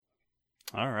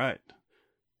All right.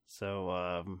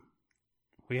 So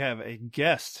we have a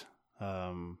guest,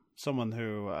 someone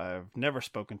who I've never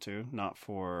spoken to, not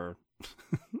for,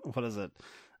 what is it?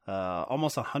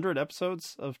 Almost 100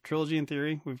 episodes of Trilogy in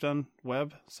Theory we've done,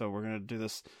 Webb. So we're going to do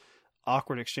this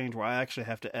awkward exchange where I actually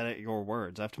have to edit your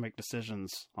words. I have to make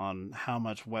decisions on how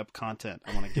much web content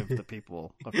I want to give the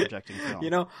people of Projecting Film.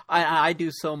 You know, I do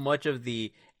so much of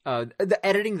the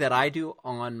editing that I do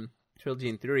on Trilogy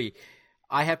in Theory.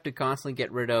 I have to constantly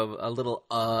get rid of a little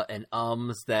and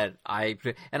ums and I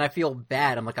feel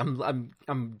bad. I'm like,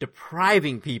 I'm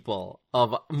depriving people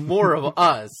of more of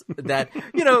us that,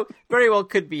 you know, very well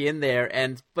could be in there.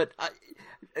 But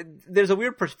there's a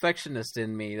weird perfectionist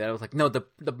in me that I was like, no, the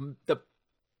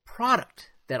product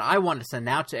that I want to send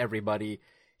out to everybody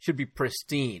should be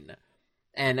pristine.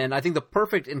 And I think the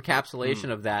perfect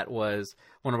encapsulation of that was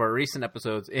one of our recent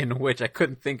episodes in which I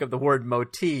couldn't think of the word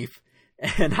motif.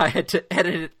 And I had to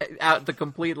edit it out, the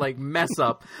complete like mess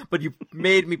up, but you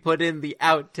made me put in the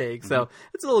outtake. So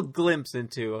it's a little glimpse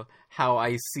into how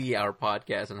I see our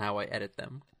podcast and how I edit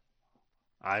them.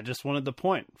 I just wanted the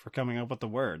point for coming up with the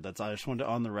word. I just wanted it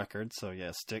on the record. So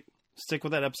yeah, stick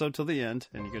with that episode till the end,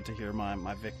 and you get to hear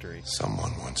my victory.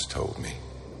 Someone once told me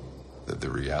that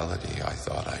the reality I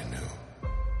thought I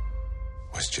knew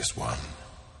was just one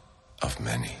of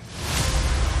many.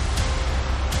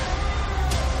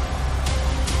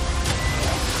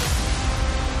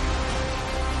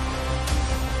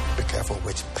 Be careful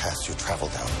which path you travel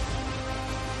down.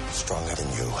 Stronger than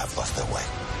you have lost their way.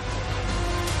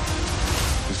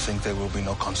 You think there will be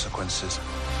no consequences?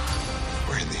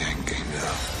 We're in the end game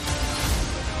now.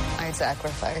 I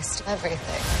sacrificed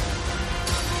everything.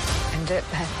 And it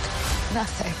meant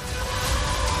nothing.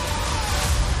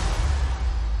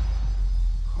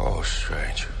 Oh,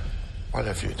 Strange. What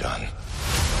have you done?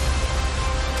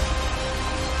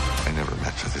 I never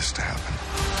meant for this to happen.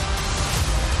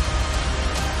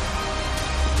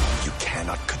 You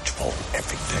cannot control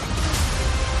everything.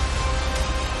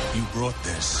 You brought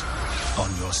this on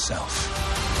yourself.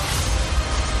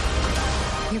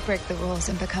 You break the rules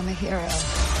and become a hero.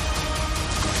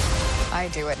 I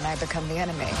do it and I become the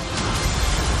enemy.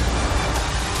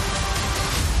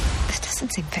 This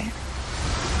doesn't seem fair.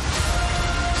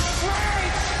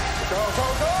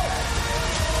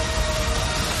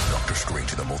 Doctor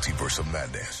Strange in the Multiverse of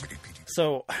Madness.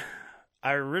 So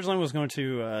I originally was going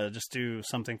to just do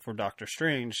something for Doctor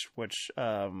Strange, which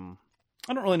I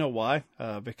don't really know why,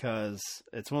 because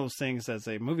it's one of those things as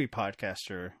a movie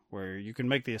podcaster where you can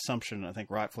make the assumption, I think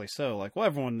rightfully so, like, well,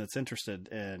 everyone that's interested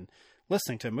in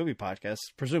listening to a movie podcast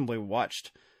presumably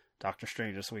watched Doctor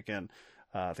Strange this weekend.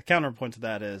 The counterpoint to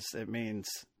that is it means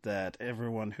that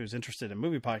everyone who's interested in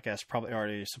movie podcasts probably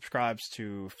already subscribes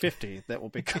to 50 that will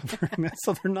be covering that,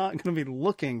 so they're not going to be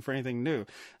looking for anything new.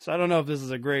 So I don't know if this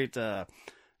is a great,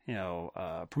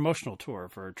 promotional tour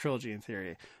for Trilogy in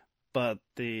Theory. But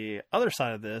the other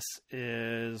side of this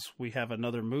is we have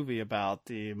another movie about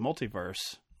the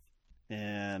multiverse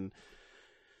and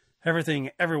Everything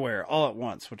Everywhere All at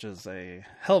Once, which is a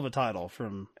hell of a title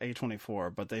from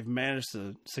A24, but they've managed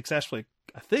to successfully,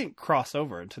 I think, cross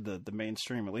over into the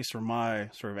mainstream, at least from my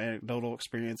sort of anecdotal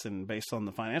experience and based on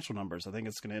the financial numbers. I think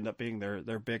it's going to end up being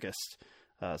their biggest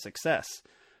success.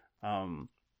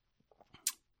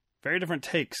 Very different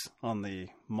takes on the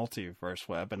multiverse,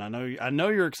 Web, and I know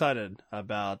you're excited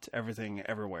about Everything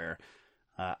Everywhere.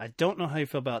 I don't know how you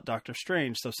feel about Doctor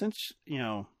Strange, so since,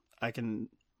 I can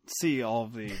see all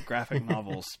of the graphic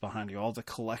novels behind you, all the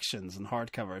collections and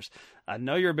hardcovers, I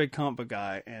know you're a big comic book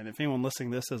guy, and if anyone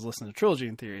listening to this has listened to Trilogy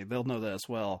in Theory, they'll know that as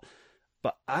well.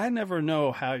 But I never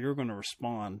know how you're going to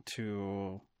respond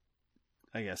to,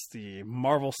 I guess, the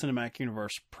Marvel Cinematic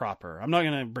Universe proper. I'm not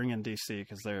going to bring in DC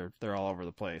because they're all over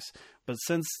the place. But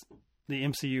since the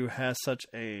MCU has such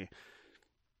a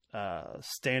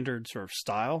standard sort of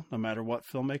style, no matter what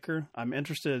filmmaker, I'm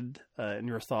interested in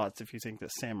your thoughts if you think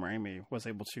that Sam Raimi was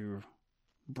able to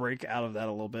break out of that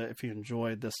a little bit, if you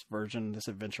enjoyed this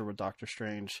adventure with Doctor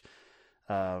Strange.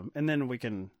 And then we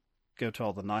can go to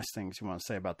all the nice things you want to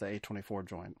say about the A24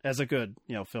 joint. As a good,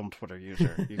 film Twitter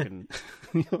user, you can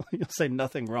you'll say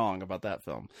nothing wrong about that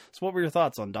film. So what were your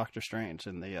thoughts on Doctor Strange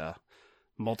and the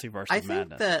multiverse of madness? I think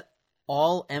that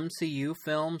all MCU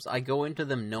films, I go into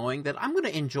them knowing that I'm going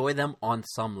to enjoy them on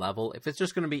some level. If it's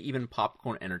just going to be even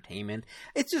popcorn entertainment,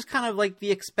 it's just kind of like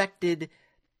the expected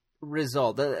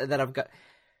result that I've got.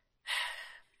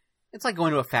 It's like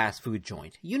going to a fast food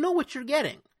joint. You know what you're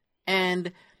getting.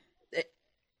 And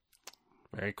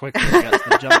Very quickly, I got to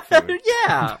the junk food.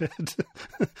 Yeah.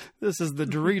 This is the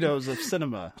Doritos of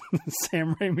cinema.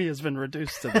 Sam Raimi has been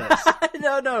reduced to this.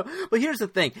 No. Well, here's the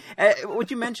thing.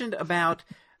 What you mentioned about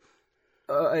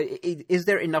is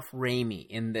there enough Raimi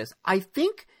in this? I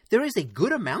think there is a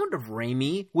good amount of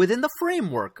Raimi within the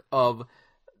framework of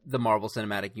the Marvel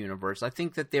Cinematic Universe. I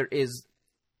think that there is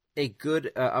a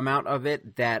good amount of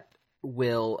it that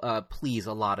will please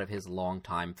a lot of his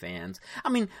longtime fans. I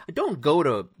mean, don't go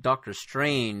to Doctor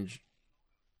Strange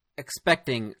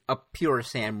expecting a pure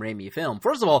Sam Raimi film.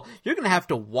 First of all, you're going to have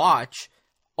to watch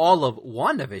all of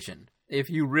WandaVision if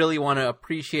you really want to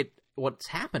appreciate what's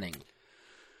happening.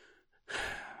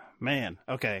 Man,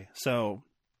 okay, so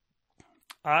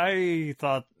I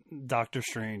thought Doctor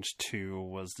Strange 2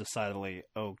 was decidedly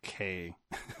okay.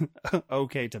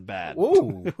 Okay to bad.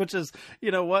 Ooh. Which is,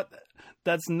 you know what?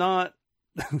 That's not...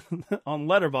 on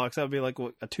Letterboxd, that would be like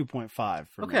a 2.5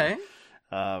 for me. Okay.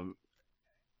 I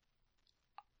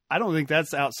don't think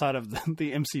that's outside of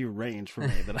the MCU range for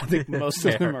me, that I think most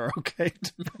of them are okay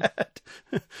to bad.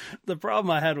 The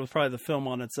problem I had with probably the film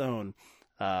on its own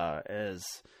is...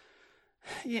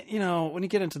 You know, when you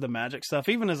get into the magic stuff,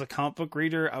 even as a comic book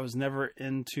reader, I was never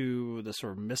into the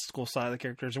sort of mystical side of the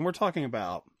characters. And we're talking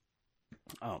about,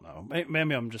 I don't know,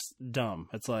 maybe I'm just dumb.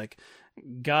 It's like,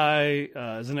 guy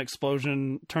is an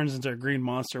explosion, turns into a green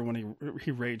monster when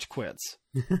he rage quits.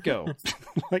 Go.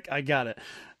 Like, I got it.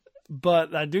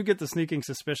 But I do get the sneaking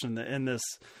suspicion that in this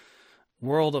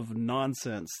world of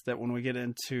nonsense, that when we get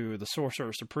into the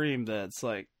Sorcerer Supreme, that it's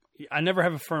like, I never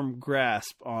have a firm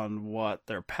grasp on what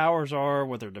their powers are,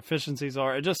 what their deficiencies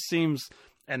are. It just seems,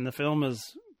 and the film has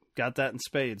got that in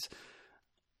spades,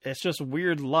 it's just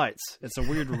weird lights. It's a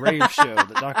weird rave show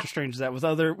that Doctor Strange is at with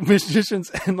other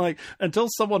magicians. And like, until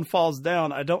someone falls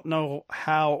down, I don't know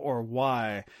how or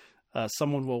why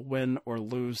someone will win or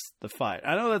lose the fight.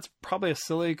 I know that's probably a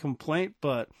silly complaint,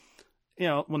 but you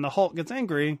know, when the Hulk gets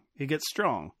angry, he gets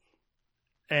strong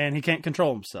and he can't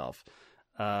control himself.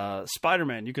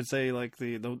 Spider-Man, you could say like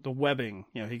the webbing,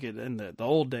 you know, he could, in the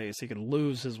old days, he could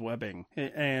lose his webbing.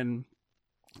 And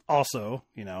also,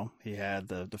 you know, he had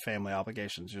the family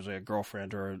obligations, usually a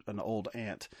girlfriend or an old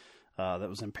aunt that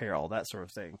was in peril, that sort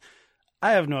of thing.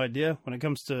 I have no idea when it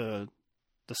comes to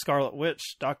the Scarlet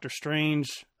Witch, Doctor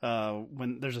Strange,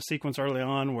 when there's a sequence early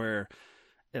on where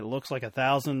it looks like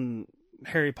 1,000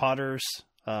 Harry Potters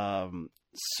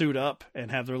suit up and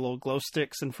have their little glow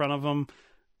sticks in front of them.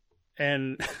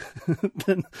 And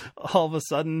then all of a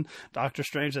sudden, Doctor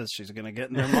Strange says she's going to get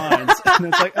in their minds. And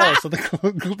it's like, oh, so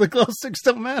the glow sticks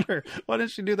don't matter. Why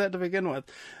didn't she do that to begin with?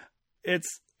 It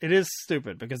is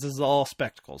stupid because this is all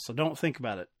spectacle. So don't think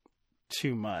about it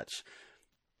too much.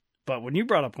 But when you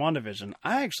brought up WandaVision,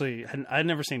 I'd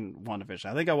never seen WandaVision.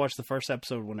 I think I watched the first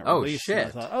episode when it released. Shit. And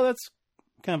I thought, oh, that's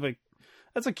kind of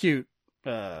that's a cute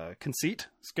conceit.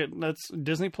 It's good. That's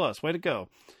Disney Plus. Way to go.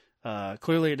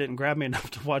 Clearly it didn't grab me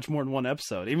enough to watch more than one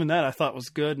episode. Even that I thought was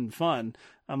good and fun.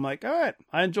 I'm like, all right,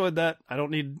 I enjoyed that. I don't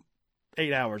need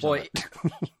 8 hours of it.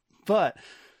 But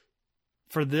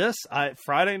for this,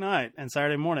 Friday night and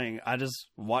Saturday morning, I just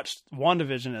watched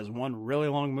WandaVision as one really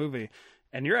long movie.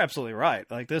 And you're absolutely right.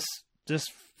 Like this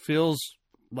feels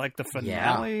like the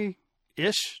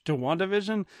finale-ish to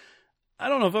WandaVision. I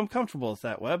don't know if I'm comfortable with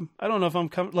that, Webb. I don't know if I'm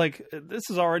like, this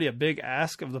is already a big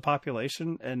ask of the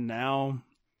population, and now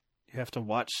you have to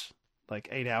watch like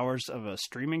 8 hours of a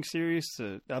streaming series.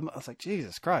 I was like,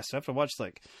 Jesus Christ, I have to watch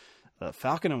like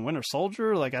Falcon and Winter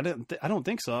Soldier. Like I don't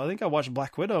think so. I think I watched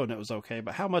Black Widow and it was okay.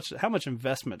 But how much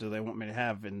investment do they want me to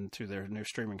have into their new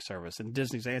streaming service? And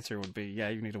Disney's answer would be, yeah,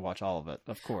 you need to watch all of it,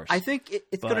 of course. I think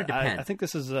it's going to depend. I think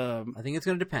this is. I think it's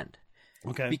going to depend.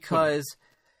 Okay. Because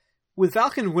with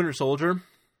Falcon and Winter Soldier,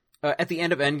 at the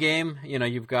end of Endgame, you know,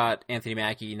 you've got Anthony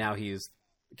Mackie. Now he's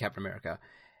Captain America.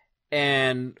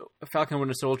 And Falcon and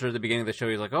Winter Soldier at the beginning of the show,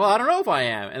 he's like, oh, I don't know if I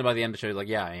am. And by the end of the show, he's like,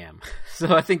 yeah, I am.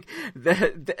 So I think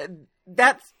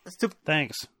that's...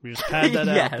 Thanks. We just had that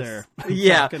out there.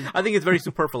 Yeah, I think it's very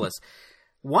superfluous.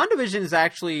 WandaVision is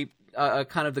actually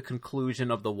kind of the conclusion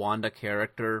of the Wanda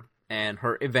character and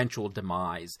her eventual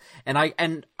demise. And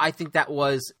I think that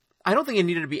was... I don't think it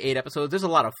needed to be 8 episodes. There's a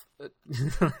lot of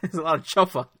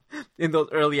chuffa in those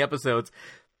early episodes.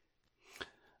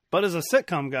 But as a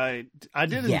sitcom guy, I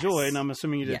did enjoy, and I'm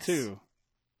assuming you did too,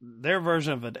 their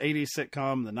version of an 80s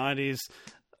sitcom, the 90s.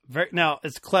 Now,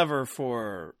 it's clever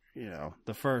for, you know,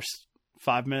 the first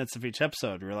 5 minutes of each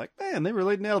episode. You're like, man, they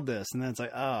really nailed this. And then it's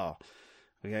like, oh,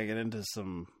 we got to get into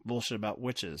some bullshit about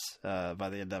witches by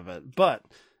the end of it. But,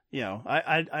 you know,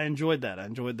 I enjoyed that. I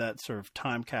enjoyed that sort of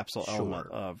time capsule element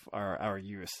of our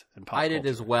youth and pop culture. I did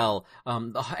as well.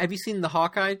 Have you seen the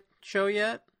Hawkeye show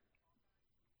yet?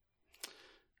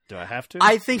 Do I have to?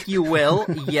 I think you will.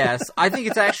 Yes, I think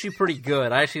it's actually pretty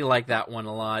good. I actually like that one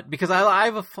a lot because I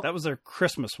have a. That was their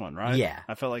Christmas one, right? Yeah.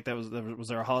 I felt like that was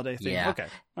there a holiday thing. Yeah. Okay.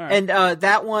 All right. And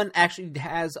that one actually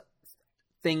has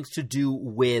things to do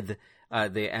with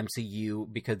the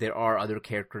MCU because there are other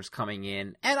characters coming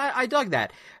in, and I dug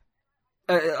that.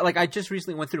 Like I just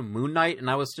recently went through Moon Knight, and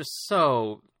I was just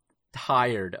so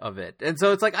tired of it, and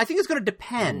so it's like I think it's going to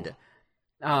depend. Ooh.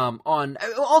 On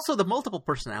also the multiple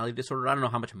personality disorder. I don't know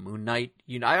how much Moon Knight.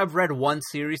 I've read one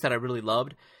series that I really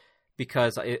loved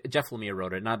because Jeff Lemire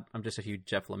wrote it, and I'm just a huge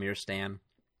Jeff Lemire stan,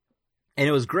 and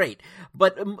it was great.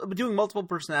 But doing multiple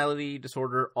personality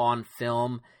disorder on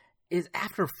film is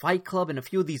after Fight Club and a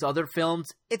few of these other films.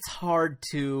 It's hard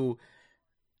to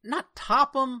not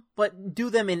top them, but do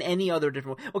them in any other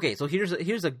different way. Okay, so here's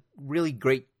a really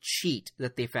great cheat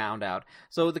that they found out.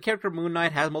 So the character Moon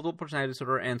Knight has multiple personality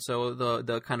disorder, and so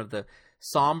the kind of the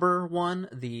somber one,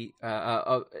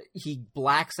 he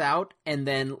blacks out, and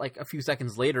then like a few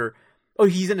seconds later,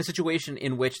 he's in a situation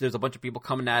in which there's a bunch of people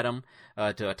coming at him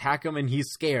to attack him, and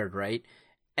he's scared, right?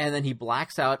 And then he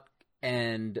blacks out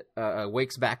and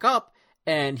wakes back up,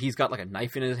 and he's got like a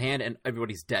knife in his hand, and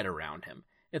everybody's dead around him.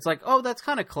 It's like, oh, that's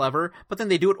kind of clever, but then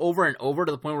they do it over and over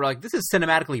to the point where like this is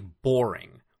cinematically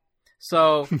boring.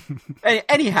 So,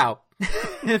 anyhow,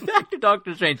 back to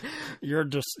Doctor Strange. Your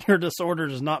disorder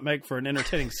does not make for an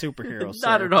entertaining superhero.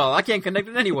 Not at all. I can't connect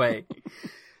it anyway.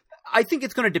 I think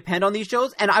it's going to depend on these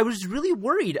shows, and I was really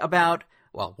worried about.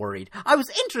 Well, worried. I was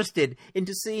interested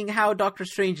into seeing how Doctor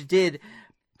Strange did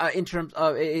in terms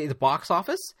of the box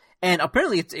office. And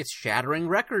apparently it's shattering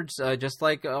records, just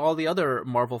like all the other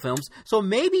Marvel films. So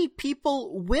maybe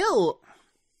people will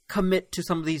commit to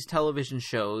some of these television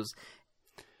shows.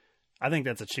 I think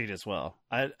that's a cheat as well.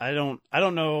 I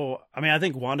don't know. I mean, I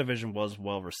think WandaVision was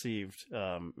well received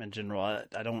in general.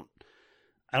 I don't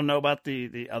know about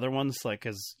the other ones. Like,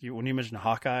 when you mentioned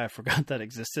Hawkeye, I forgot that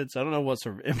existed. So I don't know what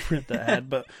sort of imprint that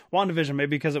had. But WandaVision,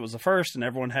 maybe because it was the first, and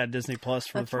everyone had Disney Plus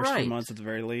for the first few months at the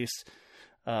very least.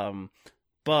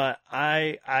 But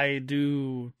I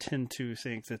do tend to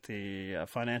think that the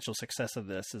financial success of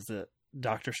this is that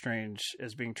Doctor Strange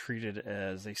is being treated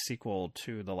as a sequel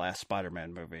to the last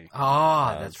Spider-Man movie.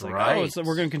 That's like, right. So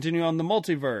we're going to continue on the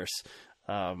multiverse.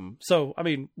 So, I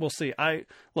mean, we'll see. I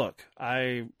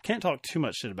can't talk too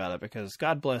much shit about it because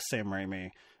God bless Sam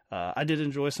Raimi. I did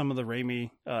enjoy some of the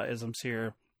Raimi isms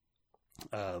here.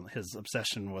 His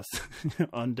obsession with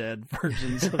undead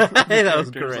versions of that was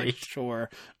great. Like, sure,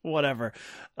 whatever.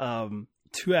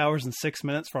 2 hours and 6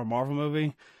 minutes for a Marvel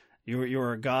movie.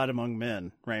 You're a god among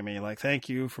men, Raimi. Like, thank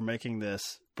you for making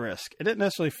this brisk. It didn't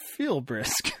necessarily feel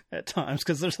brisk at times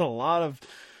because there's a lot of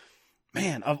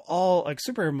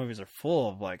superhero movies are full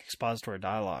of like expository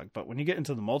dialogue. But when you get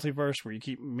into the multiverse where you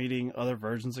keep meeting other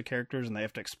versions of characters and they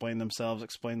have to explain themselves,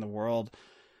 explain the world,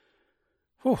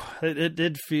 it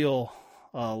did feel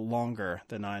longer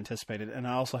than I anticipated. And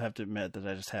I also have to admit that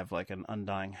I just have like an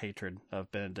undying hatred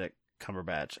of Benedict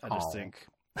Cumberbatch.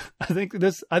 I think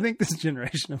this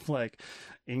generation of like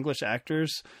English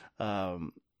actors,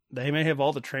 they may have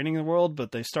all the training in the world,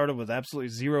 but they started with absolutely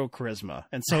zero charisma.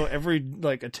 And so every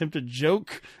like attempted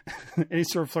joke, any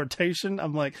sort of flirtation,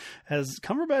 I'm like, has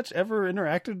Cumberbatch ever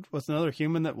interacted with another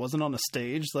human that wasn't on a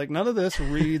stage? Like, none of this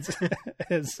reads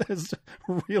as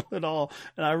real at all.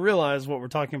 And I realize what we're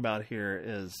talking about here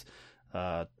is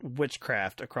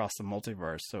witchcraft across the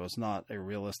multiverse. So it's not a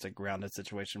realistic grounded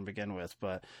situation to begin with,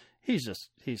 but he's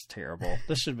terrible.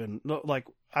 This should have been like,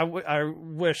 I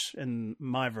wish in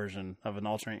my version of an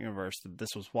alternate universe that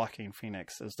this was Joaquin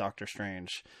Phoenix as Doctor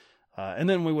Strange. And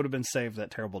then we would have been saved that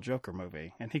terrible Joker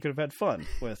movie, and he could have had fun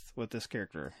with this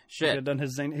character. Shit. He could have done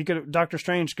his zany. Doctor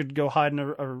Strange could go hide in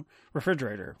a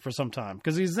refrigerator for some time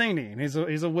because he's zany and he's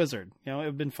a wizard. You know, it would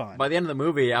have been fine. By the end of the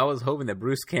movie, I was hoping that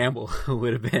Bruce Campbell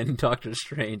would have been Doctor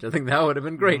Strange. I think that would have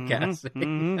been great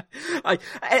casting.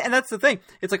 And that's the thing.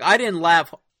 It's like I didn't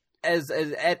laugh as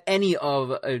at any of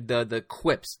the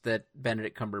quips that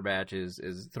Benedict Cumberbatch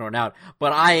is throwing out,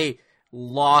 but I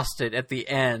lost it at the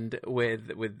end with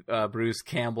Bruce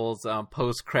Campbell's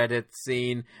post credit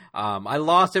scene. I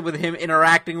lost it with him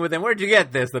interacting with him. Where'd you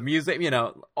get this? The music,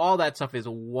 all that stuff is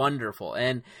wonderful.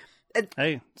 And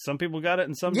hey, some people got it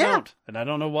and some don't, and I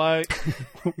don't know why.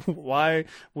 Why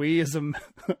we as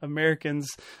Americans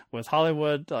with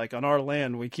Hollywood, like on our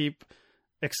land, we keep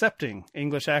accepting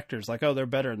English actors like, oh, they're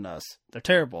better than us. They're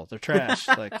terrible. They're trash.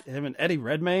 Like him and Eddie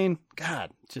Redmayne,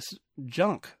 God, just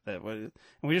junk. And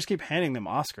we just keep handing them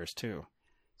Oscars too.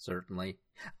 Certainly.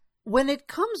 when it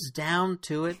comes down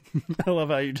to it, I love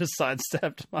how you just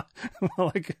sidestepped my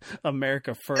like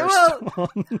America First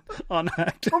Well- on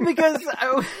acting. well, because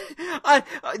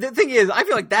the thing is, I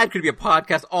feel like that could be a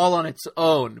podcast all on its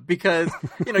own. Because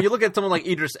you look at someone like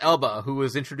Idris Elba, who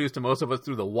was introduced to most of us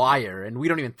through The Wire, and we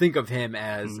don't even think of him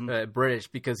as British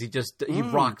because he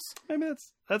rocks. I mean,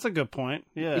 that's a good point.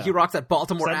 Yeah, He rocks that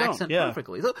Baltimore 'Cause I don't, accent yeah.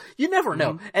 perfectly. So you never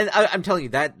know. And I'm telling you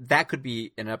that could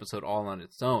be an episode all on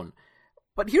its own.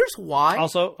 But here's why.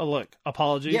 Also, look,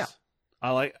 apologies. Yeah.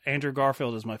 I like Andrew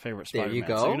Garfield is my favorite There Spider-Man. you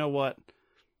go. So you know what?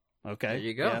 Okay. There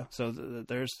you go. Yeah. So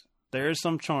there is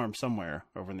some charm somewhere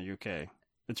over in the UK.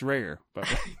 It's rare,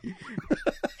 but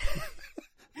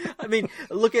I mean,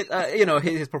 look at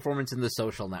his performance in The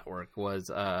Social Network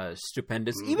was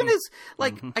stupendous. Even his I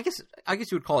guess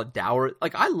you would call it dour.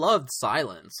 Like I loved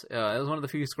Silence. It was one of the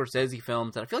few Scorsese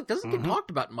films that I feel like doesn't get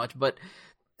talked about much, but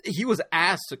he was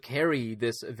asked to carry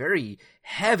this very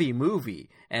heavy movie,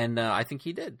 and I think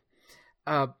he did.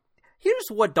 Here's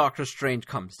what Doctor Strange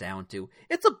comes down to.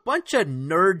 It's a bunch of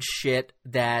nerd shit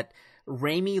that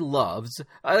Raimi loves.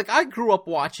 I grew up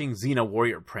watching Xena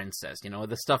Warrior Princess,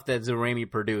 the stuff that Raimi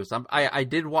produced. I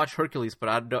did watch Hercules,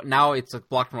 but now it's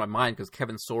blocked from my mind because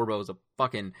Kevin Sorbo is a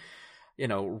fucking,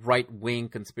 right-wing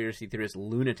conspiracy theorist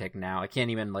lunatic now. I can't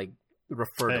even,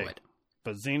 refer to it.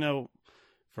 But Xeno,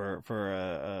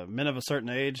 for men of a certain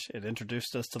age, it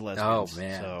introduced us to lesbians. Oh,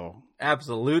 man. So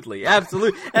Absolutely. And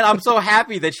I'm so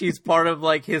happy that she's part of,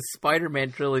 his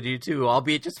Spider-Man trilogy, too,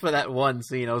 albeit just for that one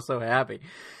scene. I was so happy.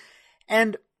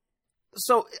 And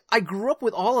so I grew up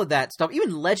with all of that stuff,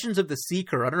 even Legends of the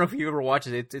Seeker. I don't know if you ever watched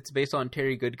it. It's based on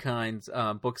Terry Goodkind's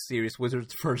book series,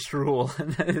 Wizard's First Rule.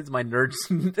 And that is my nerd.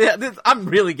 I'm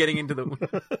really getting into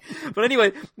the... But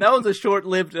anyway, that was a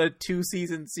short-lived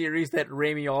 2-season series that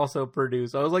Raimi also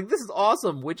produced. I was like, this is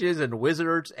awesome. Witches and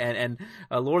wizards and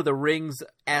Lord of the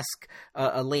Rings-esque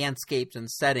landscapes and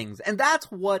settings. And that's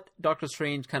what Doctor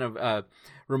Strange kind of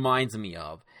reminds me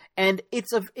of. And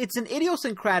it's an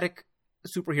idiosyncratic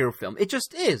superhero film. It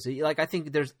just is. I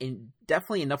think there's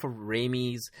definitely enough of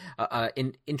Raimi's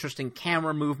interesting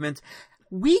camera movements.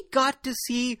 We got to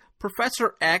see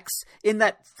Professor X in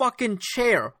that fucking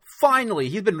chair. Finally,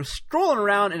 he's been strolling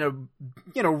around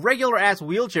in a regular ass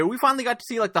wheelchair. We finally got to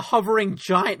see the hovering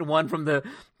giant one from the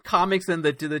comics and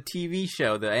the TV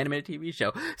show, the animated TV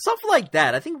show, stuff like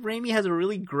that. I think Raimi has a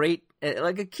really great,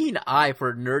 a keen eye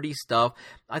for nerdy stuff.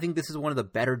 I think this is one of the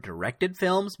better directed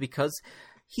films because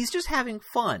he's just having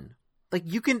fun.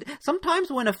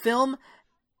 Sometimes when a film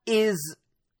is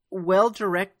well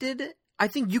directed, I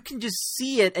think you can just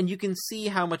see it and you can see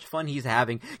how much fun he's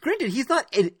having. Granted, he's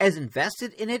not as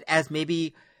invested in it as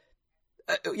maybe,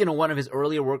 one of his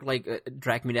earlier work like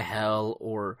Drag Me to Hell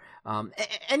or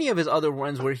any of his other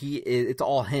ones where it's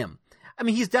all him. I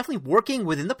mean, he's definitely working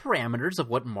within the parameters of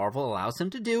what Marvel allows him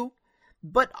to do,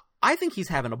 but I think he's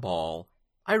having a ball.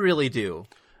 I really do.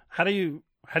 How do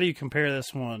you compare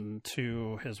this one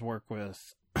to his work with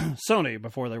Sony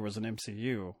before there was an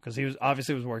MCU? Because he was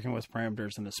obviously working with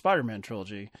parameters in the Spider-Man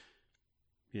trilogy.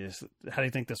 Yes. How do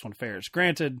you think this one fares?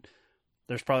 Granted,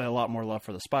 there's probably a lot more love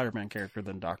for the Spider-Man character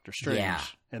than Doctor Strange. Yeah.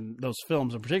 And those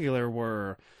films in particular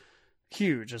were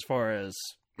huge as far as,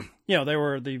 they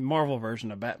were the Marvel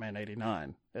version of Batman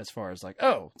 89 as far as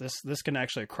this can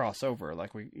actually cross over.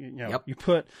 Yep. You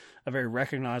put a very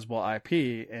recognizable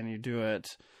IP and you do it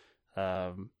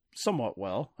somewhat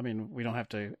well. I mean, we don't have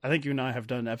to... I think you and I have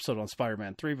done an episode on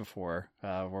Spider-Man 3 before,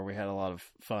 where we had a lot of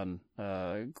fun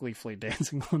gleefully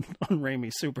dancing on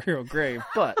Raimi's superhero grave.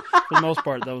 But for the most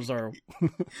part, those are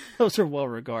well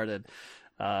regarded.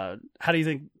 How do you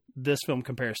think this film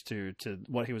compares to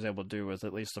what he was able to do with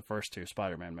at least the first two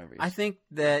Spider-Man movies? I think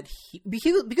that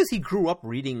because he grew up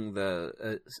reading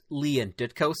the Lee and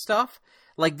Ditko stuff,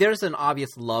 there's an obvious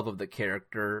love of the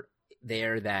character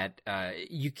there that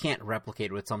you can't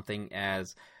replicate with something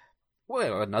as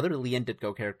another Lee and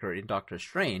Ditko character in Doctor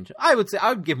Strange. I would say I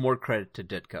would give more credit to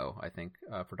Ditko, I think,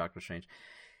 for Doctor Strange.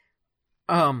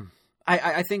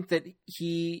 I think that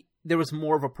there was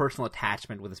more of a personal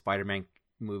attachment with the Spider-Man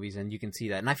movies, and you can see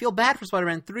that. And I feel bad for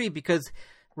Spider-Man 3 because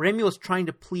Raimi was trying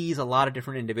to please a lot of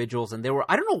different individuals, and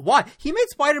I don't know why. He made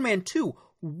Spider-Man 2.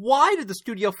 Why did the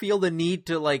studio feel the need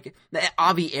to,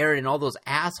 Avi Arad and all those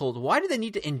assholes, why did they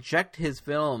need to inject his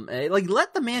film?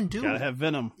 Let the man do it. You gotta have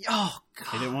Venom. Oh, God.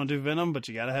 He didn't want to do Venom, but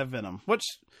you gotta have Venom. Which,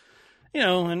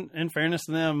 in fairness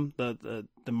to them, the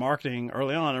marketing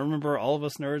early on, I remember all of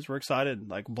us nerds were excited,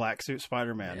 Black Suit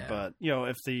Spider-Man. Yeah. But,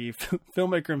 if the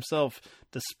filmmaker himself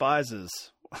despises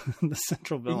the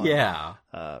central villain,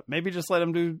 maybe just let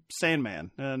him do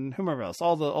Sandman and whomever else,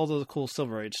 all the cool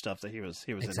Silver Age stuff that he was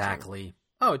exactly. into.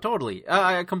 Oh, totally.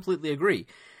 I completely agree.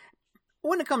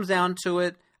 When it comes down to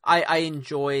it, I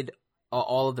enjoyed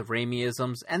all of the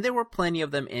Raimi-isms, and there were plenty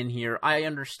of them in here. I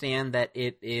understand that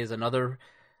it is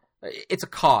it's a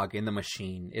cog in the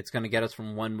machine. It's going to get us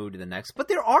from one mood to the next. But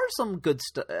there are some good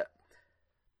stuff.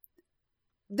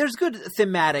 There's good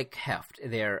thematic heft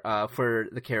there for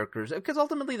the characters, because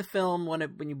ultimately the film, when you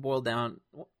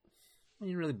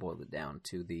really boil it down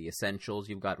to the essentials,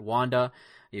 you've got Wanda,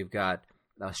 you've got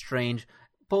Strange,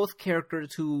 both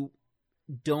characters who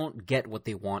don't get what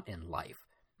they want in life.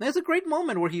 There's a great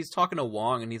moment where he's talking to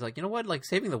Wong, and he's like, you know what, like,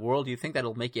 saving the world, you think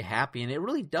that'll make you happy? And it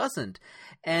really doesn't.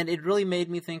 And it really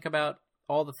made me think about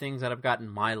all the things that I've got in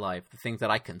my life, the things that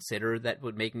I consider that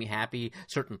would make me happy,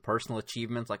 certain personal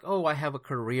achievements, like, oh, I have a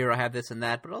career, I have this and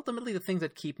that. But ultimately, the things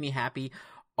that keep me happy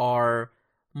are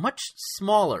much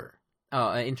smaller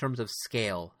in terms of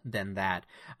scale than that.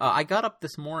 I got up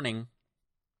this morning.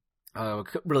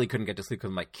 Really couldn't get to sleep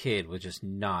because my kid was just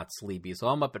not sleepy. So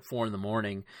I'm up at 4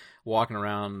 a.m, walking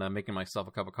around, making myself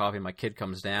a cup of coffee. My kid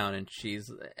comes down, and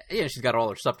she's got all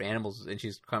her stuffed animals, and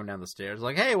she's coming down the stairs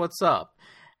like, "Hey, what's up?"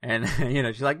 And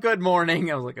she's like, "Good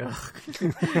morning." I was like, "Ugh,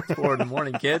 it's 4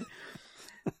 a.m, kid."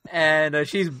 And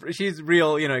she's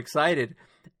real, excited.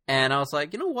 And I was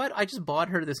like, you know what? I just bought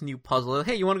her this new puzzle.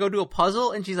 Hey, you want to go do a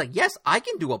puzzle? And she's like, yes, I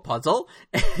can do a puzzle.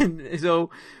 And so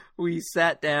we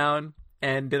sat down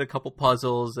and did a couple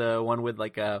puzzles. One with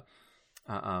like a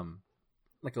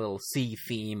little sea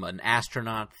theme, an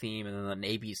astronaut theme, and then an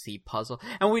ABC puzzle.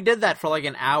 And we did that for like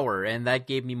an hour, and that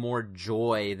gave me more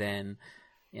joy than,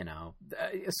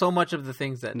 so much of the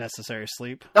things that necessary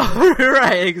sleep.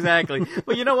 Right, exactly.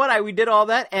 But you know what? We did all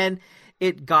that, and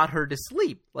it got her to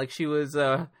sleep. Like she was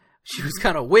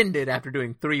kind of winded after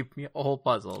doing 3 whole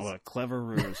puzzles. What a clever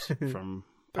ruse from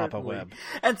Papa Webb.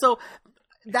 And so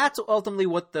that's ultimately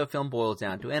what the film boils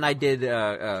down to. And I did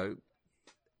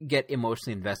get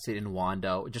emotionally invested in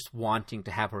Wanda, just wanting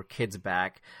to have her kids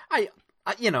back. I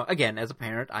again, as a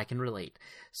parent, I can relate.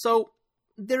 So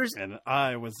and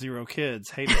I, with 0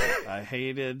 kids, hated it. I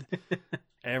hated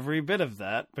every bit of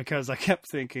that because I kept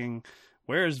thinking,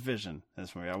 where's Vision in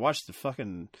this movie? I watched the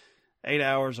fucking 8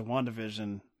 hours of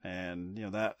WandaVision, and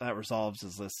that resolves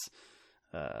as this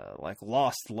like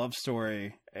lost love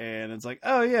story, and it's like,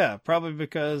 oh yeah, probably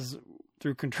because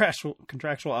through contractual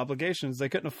obligations they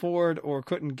couldn't afford or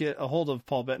couldn't get a hold of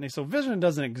Paul Bettany, so Vision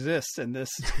doesn't exist in this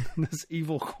this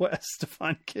evil quest to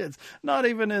find kids, not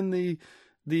even in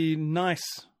the nice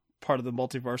part of the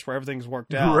multiverse where everything's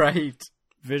worked out. Right.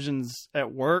 Vision's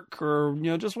at work or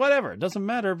just whatever, it doesn't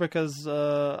matter because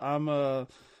I'm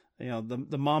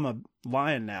the mama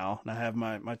lion now, and I have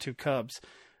my 2 cubs.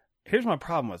 Here's my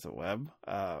problem with it, Webb.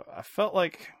 I felt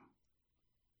like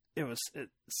it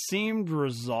seemed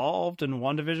resolved in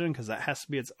WandaVision because that has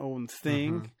to be its own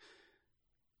thing.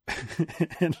 Mm-hmm.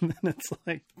 And then it's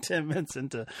like 10 minutes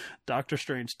into Doctor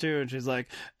Strange 2, and she's like,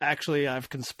 actually, I've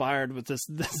conspired with this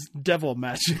devil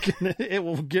magic, and it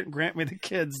will grant me the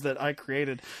kids that I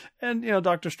created. And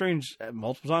Doctor Strange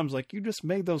multiple times like, you just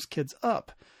made those kids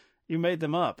up. You made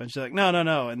them up. And she's like,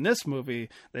 no. In this movie,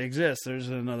 they exist. There's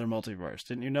another multiverse.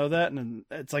 Didn't you know that? And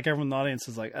it's like everyone in the audience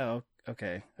is like, oh,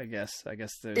 okay. I guess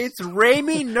there's... It's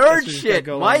Raimi nerd shit,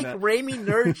 Mike. Raimi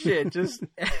nerd shit. Just...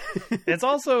 It's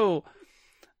also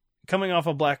coming off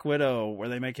of Black Widow, where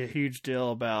they make a huge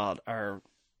deal about our,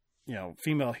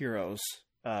 female heroes.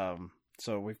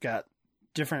 So we've got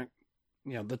different,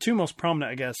 the 2 most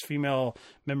prominent, I guess, female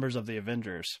members of the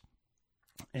Avengers.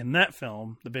 In that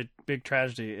film, the big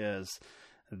tragedy is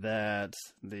that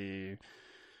the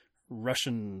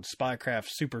Russian spycraft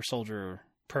super soldier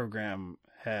program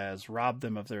has robbed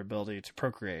them of their ability to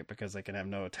procreate because they can have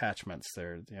no attachments.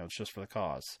 They're, it's just for the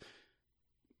cause.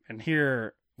 And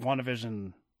here,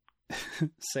 WandaVision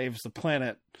saves the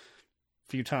planet a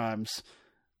few times,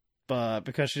 but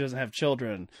because she doesn't have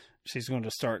children, she's going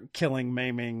to start killing,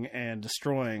 maiming, and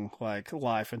destroying like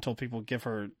life until people give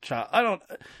her child.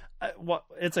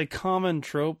 It's a common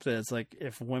trope that it's like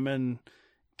if women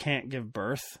can't give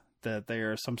birth, that they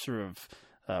are some sort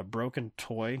of broken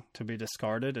toy to be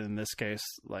discarded. And in this case,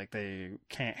 like they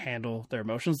can't handle their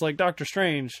emotions. Like Doctor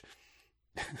Strange,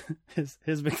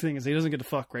 his big thing is he doesn't get to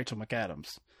fuck Rachel McAdams.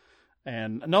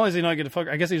 And not only does he not get to fuck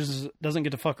her, I guess he just doesn't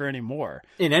get to fuck her anymore.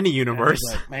 In any universe.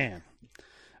 Like,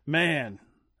 man,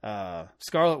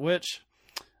 Scarlet Witch,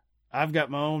 I've got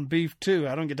my own beef too.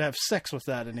 I don't get to have sex with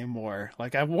that anymore.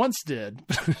 Like I once did,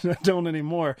 but I don't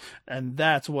anymore. And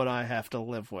that's what I have to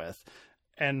live with.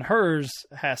 And hers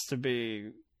has to be,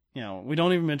 we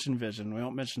don't even mention Vision. We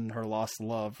don't mention her lost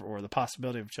love or the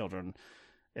possibility of children.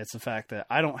 It's the fact that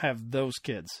I don't have those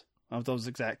kids, of those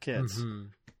exact kids. Mm-hmm.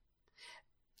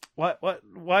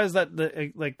 Why is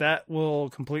that? Like that will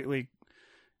completely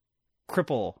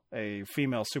cripple a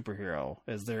female superhero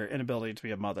as their inability to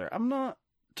be a mother. I'm not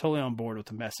totally on board with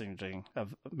the messaging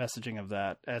of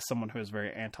that as someone who is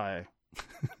very anti-child.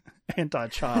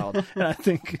 And I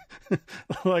think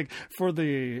like for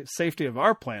the safety of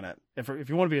our planet, if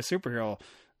you want to be a superhero,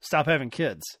 stop having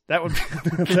kids. That would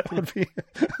be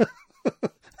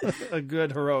a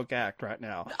good heroic act right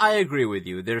now. I agree with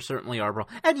you. There certainly are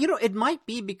problems. And it might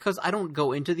be because I don't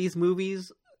go into these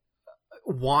movies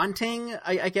wanting,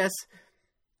 I guess,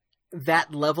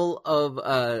 that level of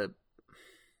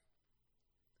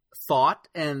thought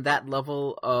and that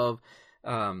level of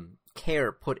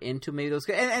care put into maybe those.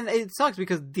 And it sucks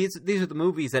because these are the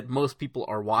movies that most people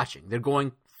are watching. They're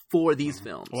going for these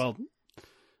films. Well,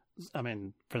 I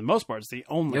mean, for the most part, it's the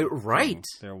only right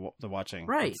they're watching.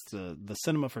 Right, it's the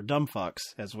cinema for dumb fucks,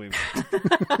 as we've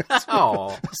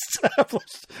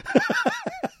established.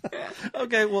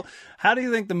 Okay, well, how do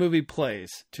you think the movie plays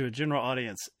to a general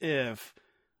audience if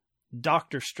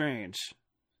Doctor Strange,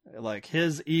 like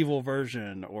his evil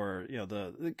version, or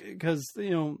because a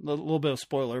little bit of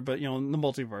spoiler, but in the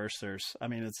multiverse,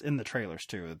 it's in the trailers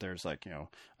too that there's like a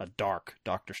dark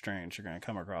Doctor Strange you're going to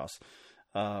come across.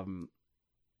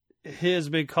 His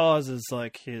big cause is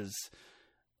like he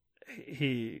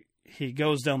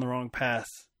goes down the wrong path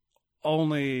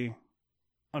only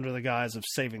under the guise of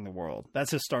saving the world.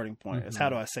 That's his starting point. Is how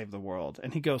do I save the world?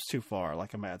 And he goes too far,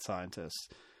 like a mad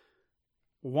scientist.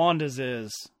 Wanda's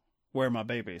is, where are my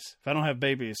babies? If I don't have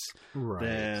babies,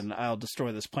 then I'll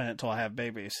destroy this planet until I have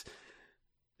babies.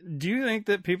 Do you think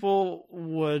that people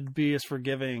would be as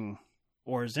forgiving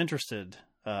or as interested?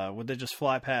 Would they just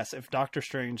fly past if Doctor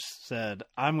Strange said,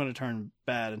 I'm going to turn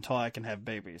bad until I can have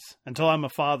babies? Until I'm a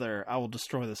father, I will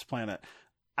destroy this planet.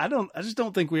 I just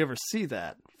don't think we ever see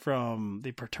that from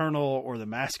the paternal or the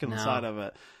masculine side of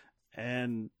it.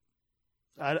 And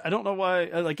I don't know why,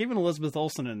 like even Elizabeth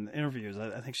Olsen in interviews,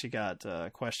 I think she got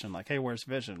a question like, hey, where's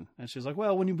Vision? And she's like,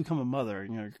 well, when you become a mother,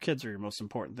 your kids are your most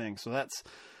important thing. So that's,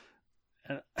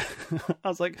 I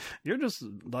was like, you're just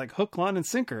like hook, line, and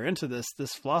sinker into this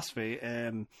philosophy,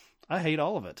 and I hate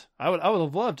all of it. I would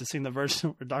have loved to see the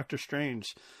version where Doctor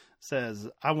Strange says,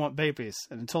 I want babies,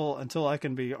 and until I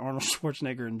can be Arnold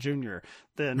Schwarzenegger and Jr.,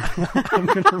 then I'm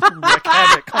going to wreak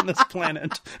havoc on this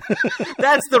planet.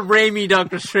 That's the Raimi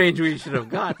Doctor Strange we should have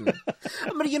gotten.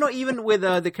 But even with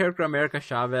the character America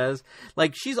Chavez,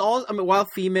 like she's while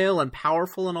female and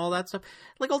powerful and all that stuff,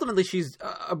 like ultimately she's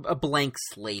a blank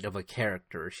slate of a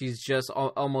character. She's just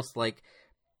almost like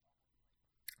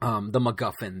the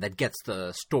MacGuffin that gets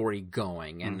the story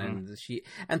going, and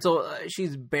so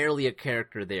she's barely a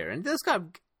character there. And this guy,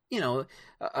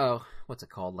 what's it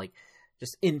called? Like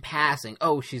just in passing,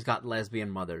 she's got lesbian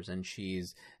mothers and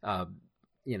she's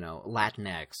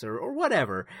Latinx or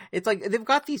whatever. It's like they've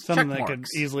got these something check that marks.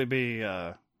 could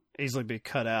easily be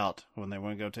cut out when they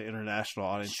want to go to international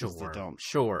audiences that don't.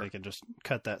 Sure, they can just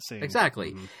cut that scene.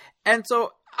 Exactly. And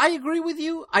so I agree with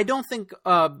you. I don't think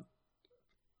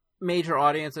major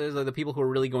audiences, or the people who are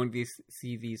really going to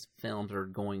see these films, are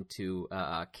going to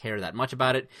care that much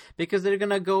about it, because they're going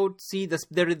to go see this.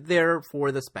 They're there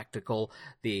for the spectacle,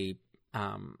 the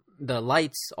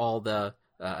lights, all the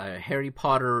Harry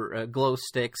Potter glow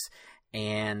sticks,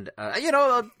 and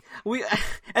we,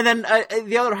 and then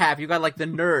the other half, you got like the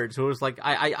nerds who was like,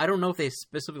 I don't know if they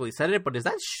specifically said it, but is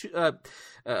that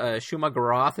Shuma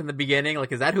Gorath in the beginning?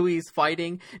 Like, is that who he's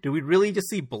fighting? Do we really just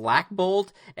see Black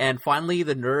Bolt? And finally,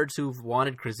 the nerds who've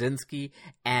wanted Krasinski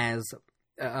as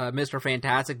Mr.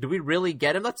 Fantastic, do we really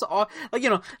get him? That's all. Like,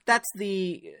 that's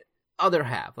the other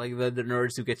half, like the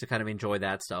nerds who get to kind of enjoy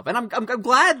that stuff. And I'm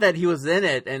glad that he was in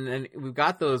it, and we've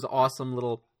got those awesome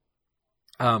little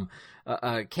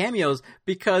cameos,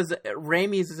 because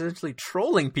Raimi's essentially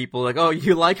trolling people like, oh,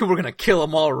 you like him? We're going to kill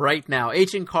them all right now.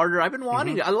 Agent Carter, I've been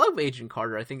wanting to. I love Agent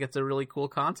Carter. I think it's a really cool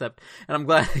concept, and I'm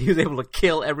glad he was able to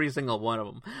kill every single one of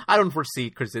them. I don't foresee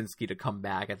Krasinski to come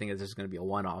back. I think it's just going to be a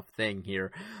one-off thing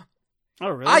here. Oh,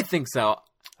 really? I think so.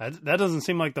 That doesn't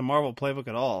seem like the Marvel playbook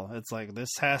at all. It's like,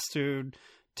 this has to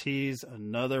tease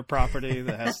another property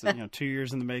that has to, 2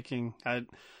 years in the making.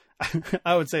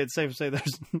 I would say it's safe to say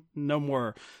there's no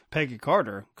more Peggy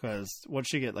Carter, because what'd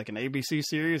she get, like an ABC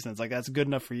series? And it's like, that's good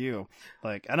enough for you.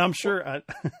 Like, and I'm sure I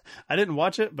didn't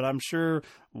watch it, but I'm sure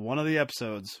one of the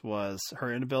episodes was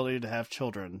her inability to have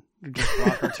children just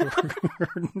brought her to her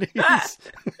knees.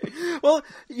 Well,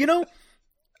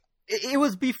 it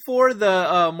was before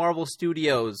the Marvel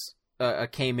Studios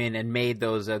came in and made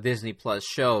those Disney Plus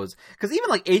shows. Because even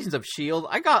like Agents of S.H.I.E.L.D.,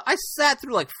 I sat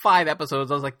through like 5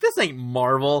 episodes. I was like, this ain't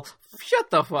Marvel. Shut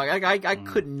the fuck. I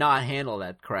could not handle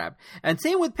that crap. And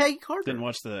same with Peggy Carter. Didn't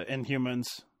watch the Inhumans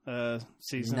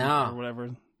season No. or whatever.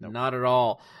 Nope. Not at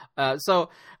all.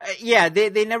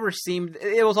 They never seemed.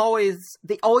 They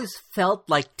always felt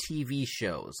like TV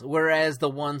shows, whereas the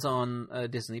ones on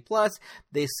Disney Plus,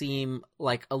 they seem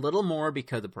like a little more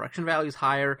because the production value is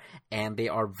higher, and they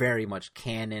are very much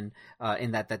canon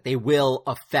in that they will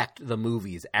affect the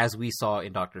movies, as we saw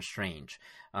in Doctor Strange.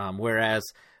 Whereas,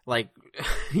 like,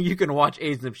 you can watch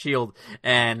Agents of S.H.I.E.L.D.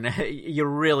 and you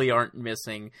really aren't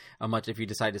missing much if you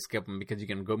decide to skip them, because you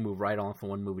can go move right on from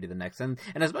one movie to the next. And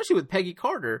especially with Peggy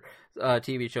Carter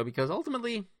TV show, because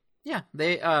ultimately,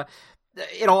 they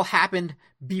it all happened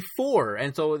before,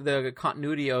 and so the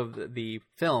continuity of the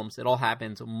films, it all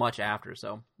happens much after.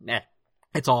 So,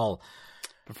 it's all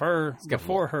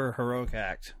before her heroic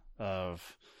act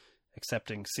of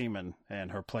accepting semen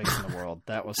and her place in the world.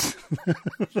 That was,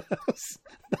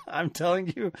 I'm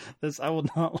telling you this, I will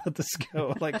not let this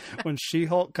go. Like, when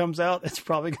She-Hulk comes out, it's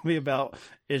probably going to be about,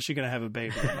 is she going to have a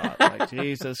baby or not? Like,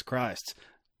 Jesus Christ.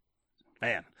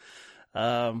 Man.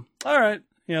 All right.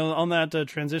 On that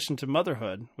transition to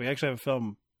motherhood, we actually have a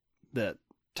film that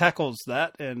tackles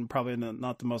that, and probably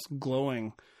not the most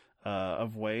glowing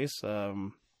of ways,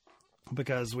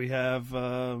 because we have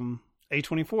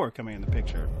A24 coming in the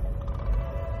picture.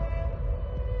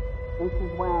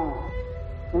 Mrs. Wang.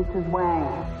 Mrs.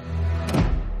 Wang.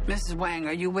 Mrs. Wang,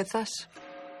 are you with us?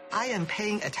 I am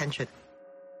paying attention.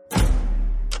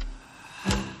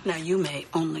 Now, you may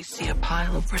only see a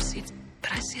pile of receipts,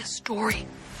 but I see a story.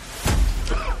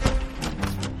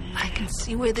 I can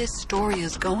see where this story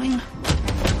is going.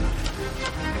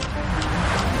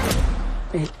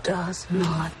 It does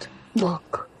not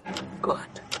look good.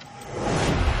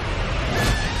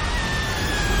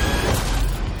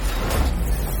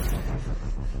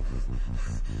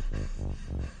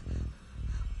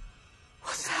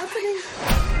 What's happening?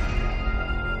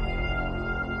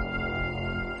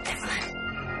 Evelyn,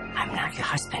 I'm not your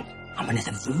husband. I'm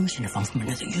another version of him from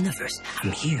another universe.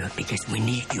 I'm here because we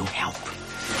need your help.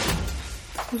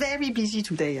 Very busy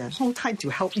today. No time to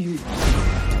help you.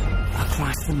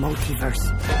 Across the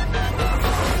multiverse,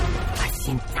 I've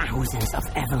seen thousands of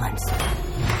Evelyns.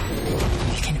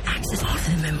 You can access all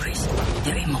their memories,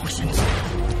 their emotions,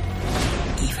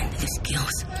 even their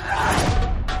skills.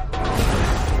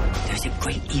 There's a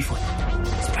great evil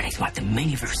spreading throughout the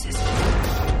many verses.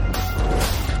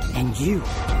 And you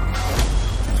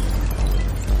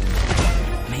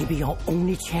may be our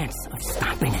only chance of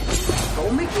stopping it.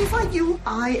 Don't make me fight you.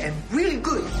 I am really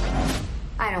good.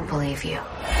 I don't believe you.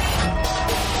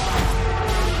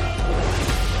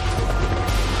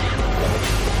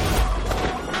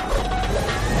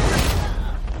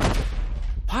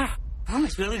 Wow, that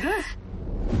was really good.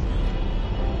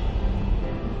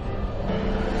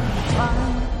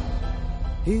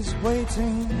 He's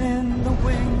waiting in the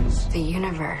wings. The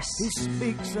universe He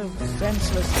speaks of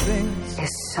senseless things.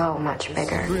 is so much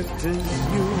bigger Script is you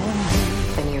and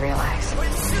me. than you realize.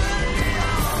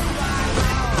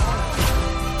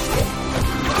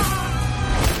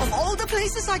 Of all the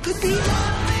places I could be,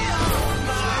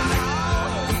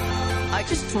 I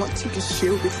just want you to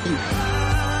share with me.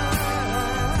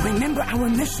 Remember our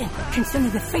mission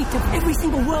concerning the fate of every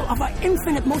single world of our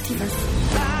infinite multiverse.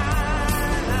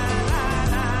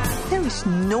 There is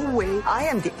no way I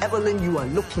am the Evelyn you are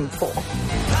looking for.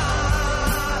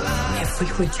 Every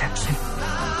rejection,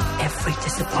 every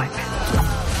disappointment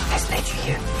has led you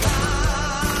here.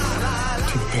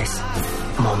 To this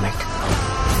moment.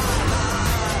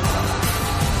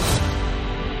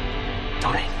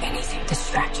 Don't let anything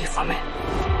distract you from it.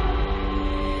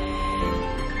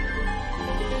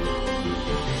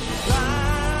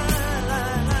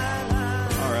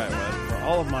 All right, well, for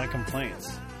all of my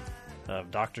complaints of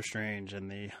Doctor Strange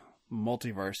and the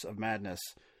multiverse of madness,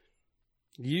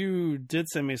 you did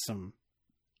send me some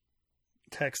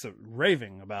texts of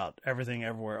raving about everything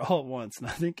everywhere all at once, and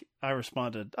I think I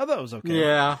responded, I thought it was okay.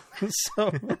 Yeah.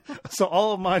 So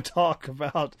all of my talk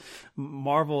about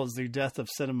Marvel is the death of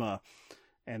cinema,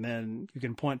 and then you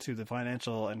can point to the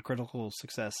financial and critical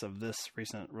success of this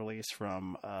recent release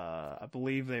from I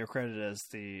believe they are credited as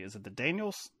the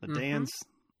Daniels, the Dans.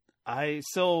 I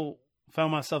still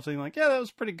found myself thinking like, yeah, that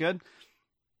was pretty good.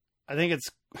 I think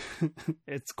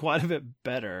it's quite a bit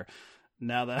better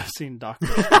now that I've seen Doctor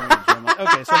Strange. I'm like,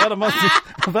 okay, so about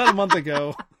a month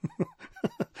ago,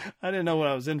 I didn't know what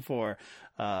I was in for,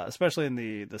 especially in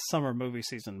the summer movie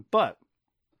season. But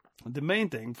the main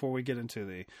thing before we get into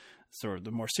the sort of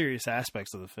the more serious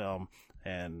aspects of the film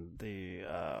and the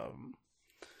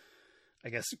I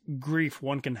guess grief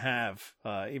one can have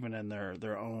even in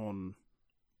their own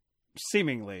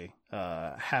seemingly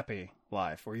happy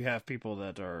life, where you have people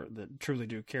that truly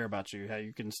do care about you. How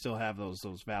you can still have those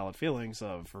valid feelings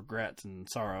of regret and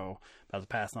sorrow about the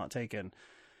path not taken.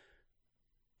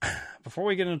 Before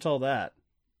we get into all that,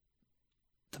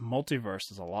 the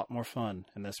multiverse is a lot more fun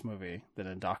in this movie than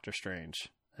in Doctor Strange.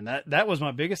 And that was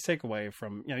my biggest takeaway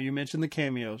from, you mentioned the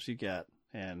cameos you get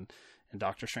in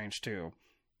Doctor Strange 2.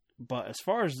 But as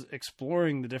far as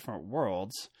exploring the different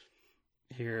worlds,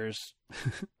 here's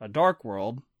a dark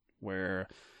world where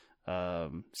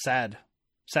Sad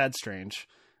Strange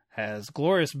has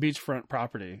glorious beachfront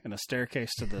property and a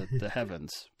staircase to the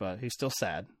heavens, but he's still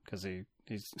sad because he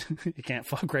can't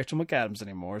fuck Rachel McAdams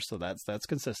anymore, so that's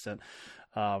consistent.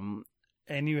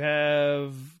 And you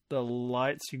have the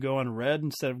lights, you go on red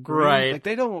instead of green. Right. Like,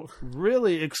 they don't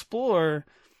really explore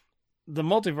the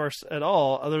multiverse at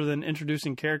all, other than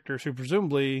introducing characters who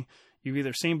presumably you've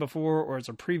either seen before or it's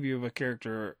a preview of a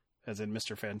character, as in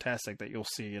Mr. Fantastic, that you'll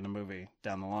see in a movie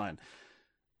down the line.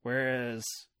 Whereas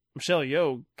Michelle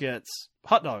Yeoh gets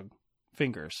hot dog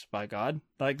fingers, by God.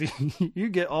 Like, you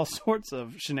get all sorts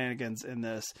of shenanigans in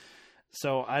this.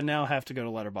 So I now have to go to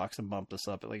Letterboxd and bump this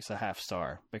up at least a half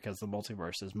star, because the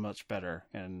multiverse is much better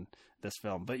in this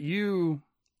film. But you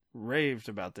raved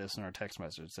about this in our text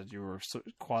message, that you were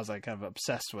quasi kind of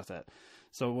obsessed with it.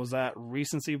 So was that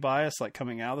recency bias, like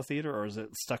coming out of the theater, or is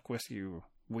it stuck with you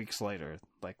weeks later?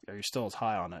 Like, are you still as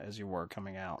high on it as you were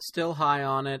coming out? Still high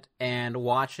on it, and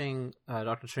watching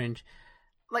Doctor Strange,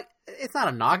 like, it's not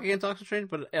a knock against Doctor Strange,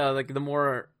 but like, the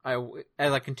more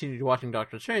as I continued watching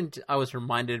Doctor Strange, I was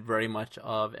reminded very much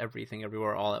of Everything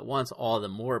Everywhere All at Once, all the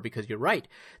more, because you're right,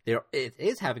 it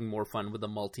is having more fun with the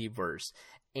multiverse,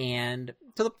 and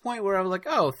to the point where I was like,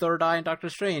 oh, third eye in Doctor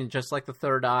Strange, just like the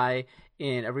third eye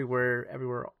in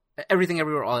Everything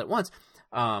Everywhere All at Once.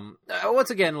 Once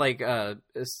again, like, a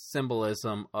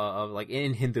symbolism of, like,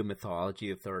 in Hindu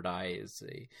mythology, the third eye is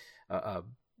a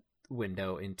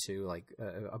window into, like,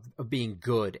 of being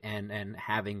good and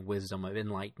having wisdom, of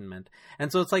enlightenment.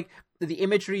 And so it's like the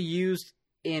imagery used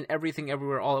in Everything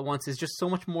Everywhere All at Once is just so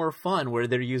much more fun, where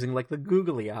they're using, like, the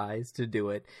googly eyes to do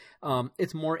it.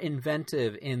 It's more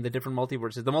inventive in the different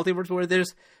multiverses. The multiverse where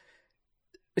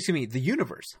the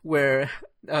universe where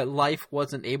life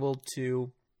wasn't able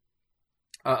to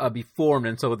be formed,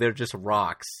 and so they're just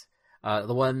rocks.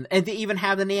 And they even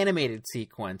have an animated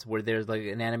sequence where there's, like,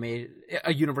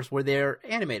 a universe where they're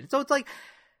animated. So it's like,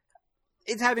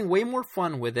 it's having way more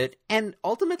fun with it. And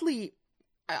ultimately,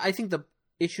 I think the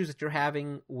issues that you're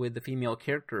having with the female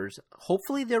characters,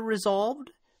 hopefully they're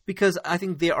resolved, because I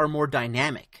think they are more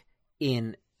dynamic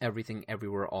in Everything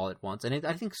Everywhere All at Once. And it,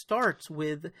 I think, starts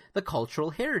with the cultural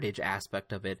heritage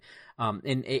aspect of it.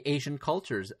 In Asian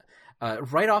cultures,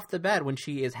 right off the bat, when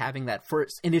she is having that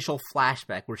first initial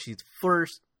flashback where she's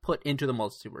first put into the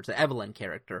multiverse, the Evelyn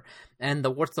character, and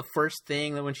what's the first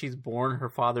thing that when she's born, her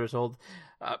father's old,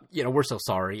 we're so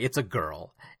sorry, it's a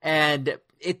girl. And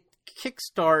it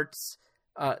kickstarts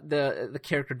the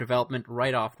character development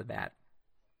right off the bat.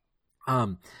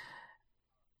 And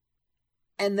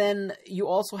then you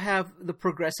also have the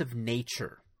progressive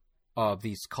nature of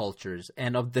these cultures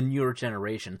and of the newer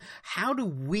generation. How do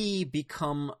we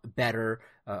become better,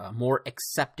 more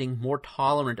accepting, more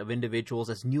tolerant of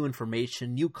individuals as new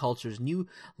information, new cultures, new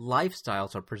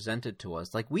lifestyles are presented to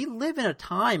us? Like, we live in a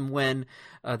time when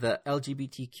the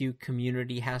LGBTQ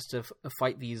community has to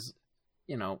fight these,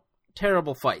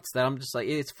 terrible fights that I'm just like,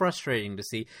 it's frustrating to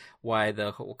see why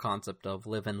the whole concept of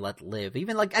live and let live,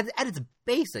 even like at its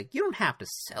basic, you don't have to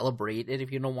celebrate it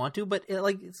if you don't want to, but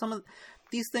like, some of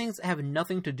these things have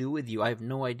nothing to do with you. I have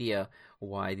no idea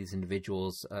why these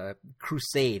individuals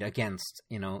crusade against,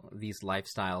 these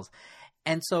lifestyles.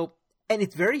 And so, and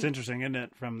it's interesting, isn't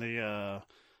it? From the,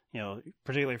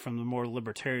 particularly from the more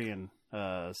libertarian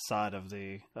side of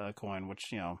the coin,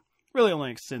 which, really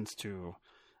only extends to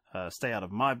stay out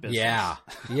of my business.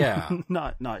 Yeah.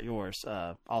 not yours.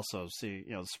 Also see,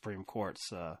 the Supreme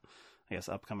Court's,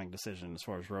 upcoming decision as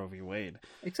far as Roe v. Wade.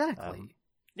 Exactly.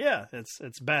 Yeah,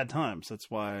 it's bad times.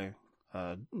 That's why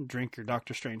drink your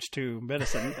Doctor Strange 2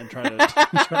 medicine and try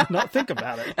to not think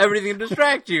about it. Everything to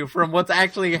distract you from what's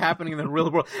actually happening in the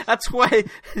real world. That's why.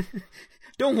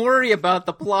 Don't worry about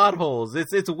the plot holes.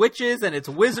 It's witches and it's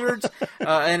wizards,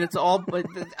 and it's all. But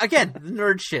again, the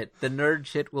nerd shit. The nerd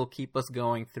shit will keep us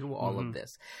going through all of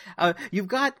this. You've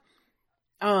got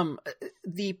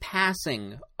the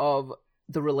passing of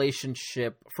the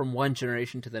relationship from one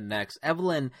generation to the next.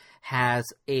 Evelyn has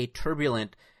a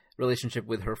turbulent relationship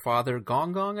with her father,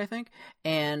 Gong Gong, I think,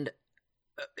 and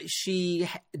she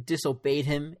disobeyed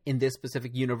him in this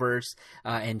specific universe,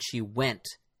 and she went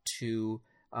to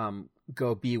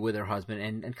go be with her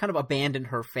husband and kind of abandoned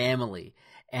her family.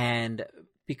 And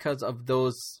because of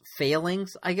those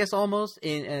failings, I guess almost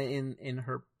in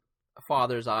her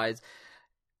father's eyes,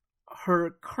 her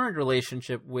current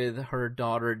relationship with her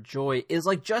daughter Joy is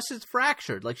like just as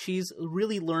fractured. Like she's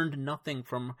really learned nothing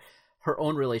from her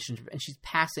own relationship, and she's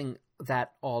passing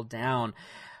that all down.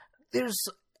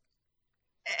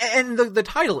 And the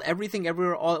title, Everything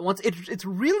Everywhere All at Once, it's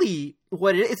really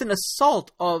what it is. It's an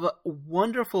assault of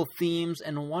wonderful themes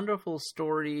and wonderful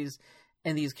stories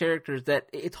and these characters that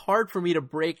it's hard for me to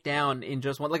break down in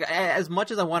just one. Like, as much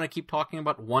as I want to keep talking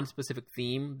about one specific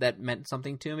theme that meant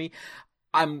something to me,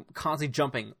 I'm constantly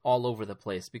jumping all over the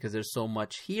place because there's so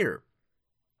much here.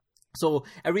 So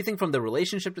everything from the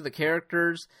relationship to the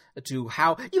characters to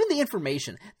how, even the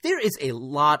information, there is a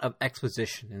lot of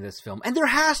exposition in this film. And there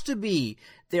has to be.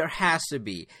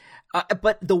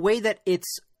 But the way that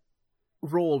it's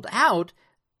rolled out,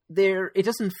 it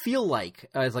doesn't feel like,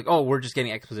 it's like, oh, we're just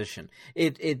getting exposition.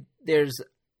 There's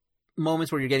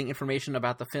moments where you're getting information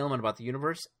about the film and about the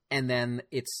universe, and then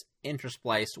it's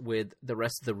interspliced with the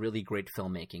rest of the really great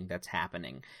filmmaking that's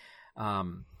happening.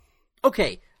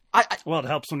 Okay. Well, it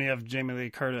helps when you have Jamie Lee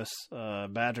Curtis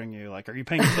badgering you, like, are you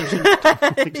paying attention?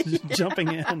 Just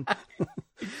jumping in.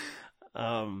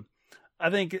 I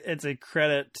think it's a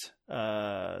credit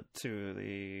to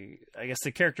the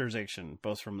characterization,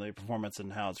 both from the performance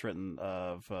and how it's written,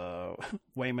 of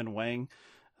Wayman Wang,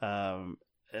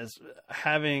 as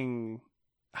having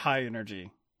high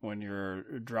energy when you're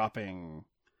dropping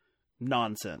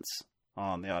nonsense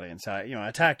on the audience. I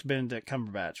attacked Benedict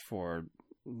Cumberbatch for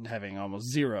having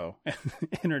almost zero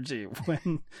energy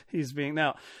when he's being,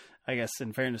 now I guess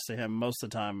in fairness to him, most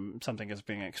of the time something is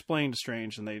being explained to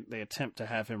Strange and they attempt to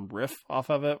have him riff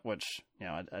off of it, which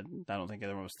I don't think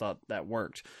anyone thought that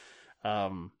worked.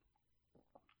 My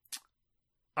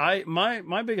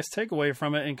biggest takeaway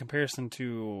from it in comparison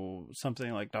to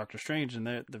something like Doctor Strange and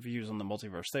the views on the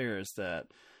multiverse there is that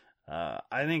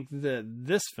I think that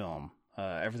this film,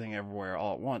 Everything Everywhere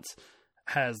All at Once,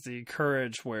 has the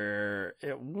courage where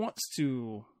it wants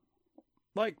to,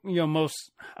 like,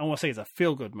 most, I won't say it's a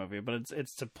feel-good movie, but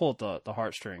it's to pull at the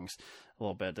heartstrings a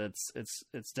little bit.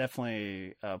 It's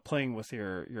definitely playing with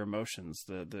your emotions,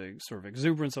 the sort of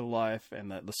exuberance of life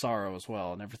and the sorrow as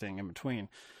well, and everything in between.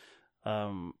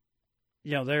 There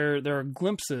are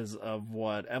glimpses of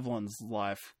what Evelyn's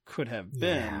life could have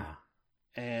been,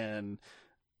 and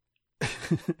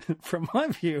from my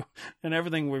view and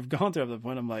everything we've gone through up to the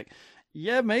point, I'm like,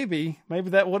 yeah, maybe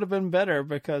that would have been better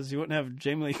because you wouldn't have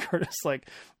Jamie Lee Curtis like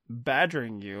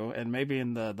badgering you, and maybe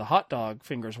in the hot dog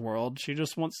fingers world, she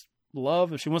just wants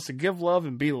love, and she wants to give love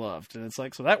and be loved, and it's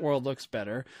like, so that world looks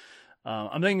better.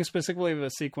 I'm thinking specifically of a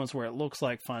sequence where it looks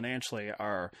like financially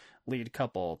our lead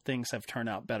couple, things have turned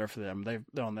out better for them. They've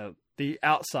on the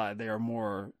outside they're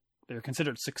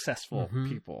considered successful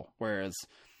people, whereas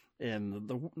in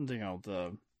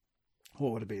the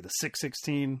what would it be, the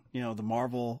 616, the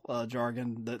Marvel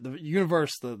jargon, the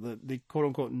universe, the quote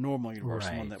unquote normal universe,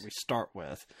 right, the one that we start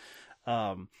with,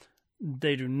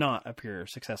 they do not appear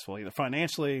successful either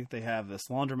financially. They have this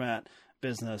laundromat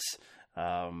business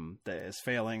that is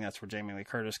failing. That's where Jamie Lee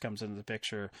Curtis comes into the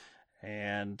picture,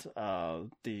 and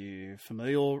the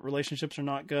familial relationships are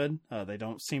not good. They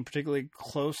don't seem particularly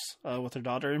close with their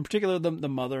daughter, in particular the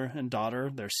mother and daughter.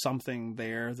 There's something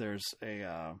there. There's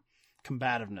a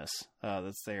combativeness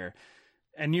that's there,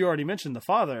 and you already mentioned the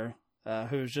father,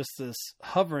 who's just this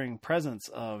hovering presence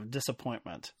of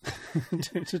disappointment.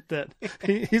 That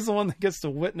he's the one that gets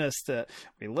to witness that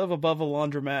we live above a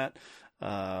laundromat.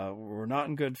 We're not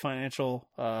in good financial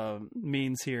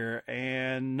means here,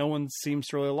 and no one seems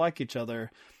to really like each other,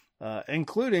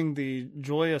 including the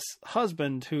joyous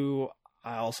husband, who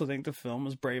I also think the film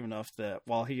is brave enough that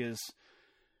while he is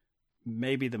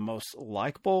maybe the most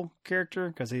likable character,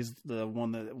 because he's the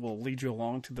one that will lead you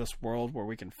along to this world where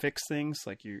we can fix things,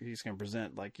 like he's going to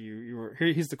present like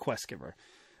he's the quest giver.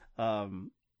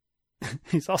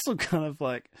 He's also kind of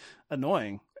like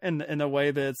annoying in a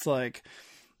way that's like,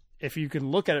 if you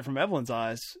can look at it from Evelyn's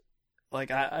eyes,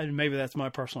 like I maybe that's my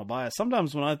personal bias.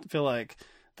 Sometimes when I feel like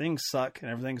things suck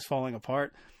and everything's falling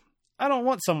apart, I don't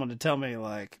want someone to tell me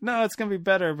like, no, it's going to be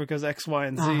better because X, Y,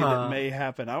 and Z that may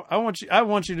happen. I want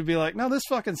you to be like, no, this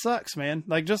fucking sucks, man.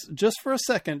 Like just for a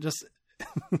second, just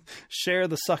share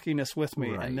the suckiness with me,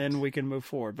 right, and then we can move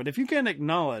forward. But if you can't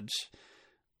acknowledge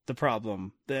the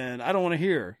problem, then I don't want to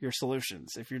hear your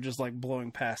solutions. If you're just like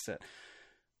blowing past it,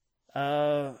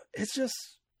 it's just,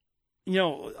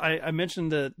 I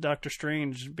mentioned that Doctor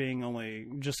Strange being only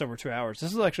just over 2 hours.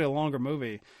 This is actually a longer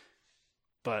movie,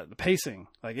 but the pacing,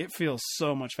 like, it feels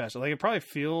so much faster. Like, it probably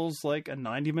feels like a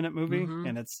 90-minute movie,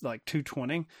 and it's like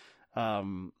 220,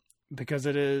 because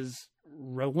it is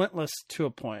relentless to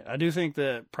a point. I do think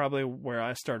that probably where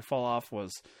I started to fall off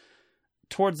was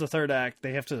towards the third act.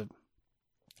 They have to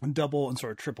double and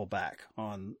sort of triple back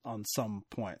on some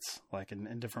points, like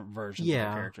in different versions of the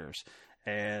characters.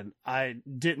 And I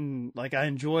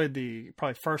enjoyed the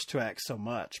probably first 2 acts so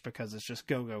much because it's just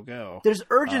go, go, go. There's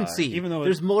urgency, even though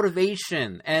there's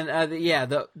motivation, and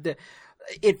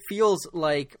it feels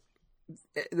like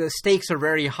the stakes are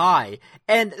very high,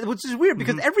 and which is weird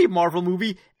because every Marvel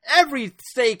movie, every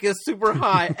stake is super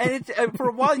high, and it's for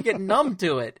a while you get numb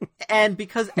to it, and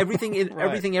because everything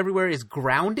everywhere is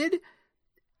grounded,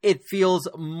 it feels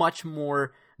much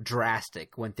more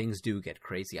drastic when things do get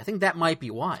crazy. I think that might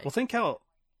be why. Well, think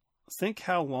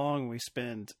how long we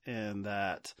spend in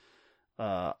that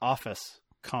office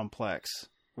complex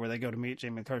where they go to meet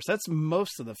Jamie Lee Curtis. That's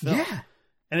most of the film. Yeah.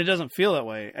 And it doesn't feel that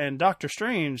way. And Doctor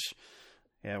Strange,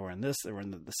 we're in this. We're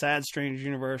in the sad, strange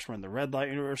universe. We're in the red light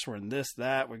universe. We're in this,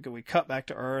 that. We cut back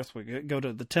to Earth. We go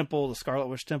to the temple, the Scarlet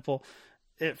Witch temple.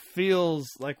 It feels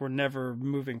like we're never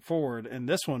moving forward. And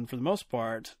this one, for the most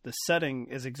part, the setting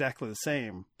is exactly the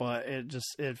same, but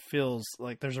it feels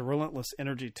like there's a relentless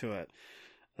energy to it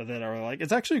that are like,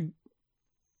 it's actually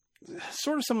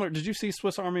sort of similar. Did you see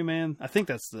Swiss Army Man? I think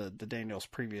that's the Daniels'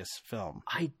 previous film.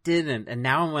 I didn't, and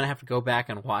now I'm going to have to go back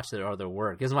and watch their other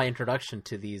work. This is my introduction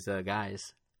to these guys.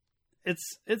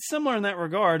 It's similar in that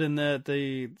regard, in that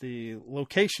the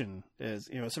location is,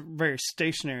 it's a very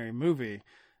stationary movie.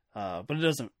 But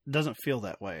it doesn't feel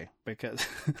that way because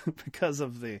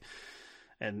of there's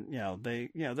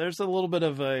a little bit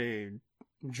of a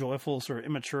joyful sort of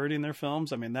immaturity in their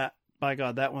films. I mean, that, by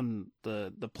God, that one,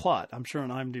 the plot, I'm sure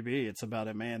on IMDb, it's about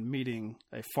a man meeting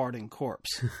a farting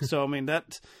corpse. So, I mean,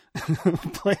 that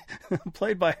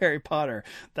played by Harry Potter,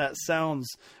 that sounds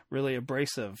really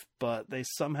abrasive, but they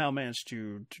somehow managed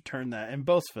to turn that in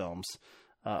both films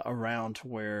around to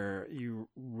where you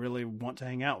really want to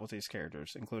hang out with these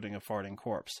characters, including a farting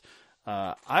corpse.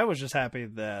 I was just happy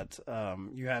that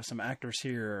you have some actors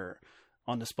here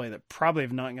on display that probably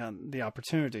have not gotten the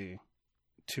opportunity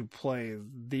to play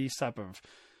these type of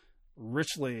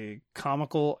richly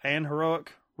comical and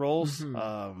heroic roles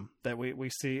that we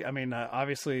see. I mean,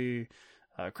 obviously,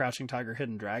 Crouching Tiger,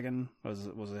 Hidden Dragon was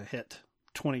a hit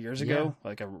 20 years ago,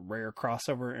 like a rare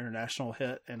crossover international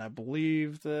hit. And I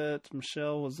believe that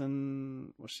Michelle was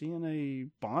she in a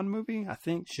Bond movie? I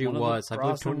think she was. I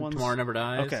believe Tomorrow Never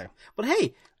Dies. Okay. But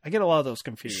hey, I get a lot of those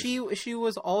confused. She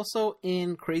was also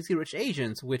in Crazy Rich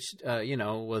Asians, which,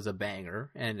 was a banger.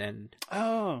 And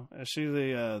oh, is she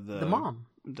the mom?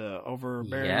 The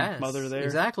overbearing mother there?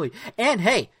 Exactly. And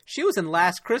hey, she was in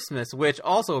Last Christmas, which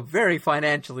also very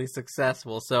financially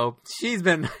successful. So she's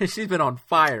been on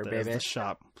fire, baby. The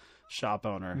shop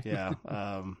owner, yeah.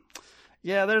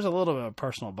 Yeah, there's a little bit of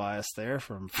personal bias there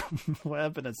from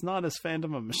Webb, and it's not his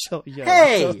fandom of Michelle Yeoh.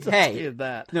 Hey!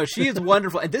 That. No, she is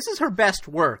wonderful, and this is her best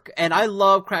work. And I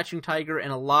love Crouching Tiger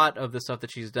and a lot of the stuff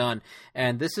that she's done.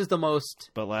 And this is the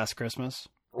most. But Last Christmas.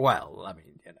 Well, I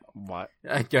mean, what?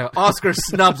 Oscar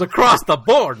snubs across the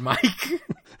board, Mike.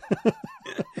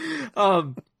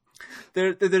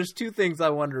 There's two things I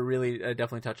wanted to really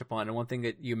definitely touch upon, and one thing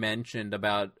that you mentioned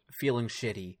about feeling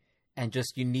shitty. And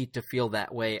just, you need to feel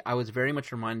that way. I was very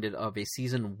much reminded of a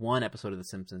season 1 episode of The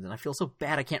Simpsons. And I feel so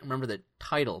bad I can't remember the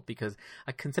title because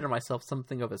I consider myself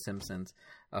something of a Simpsons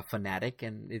fanatic.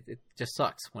 And it just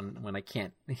sucks when I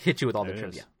can't hit you with all the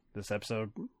trivia. This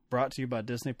episode brought to you by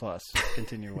Disney+.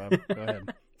 Continue, Webb. Go ahead.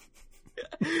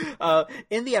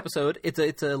 In the episode,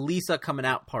 it's a Lisa coming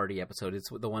out party episode. It's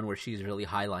the one where she's really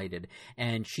highlighted.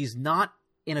 And she's not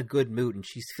in a good mood, and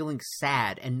she's feeling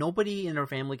sad, and nobody in her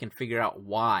family can figure out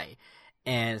why.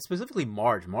 And specifically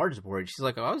Marge is worried. She's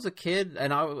like, I was a kid,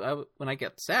 and I when I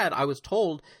get sad, I was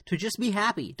told to just be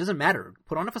happy. It doesn't matter.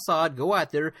 Put on a facade, go out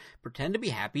there, pretend to be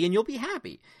happy, and you'll be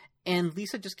happy. And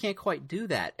Lisa just can't quite do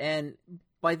that. And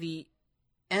by the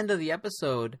end of the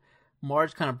episode,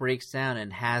 Marge kind of breaks down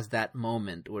and has that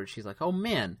moment where she's like, oh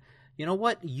man, you know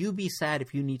what? You be sad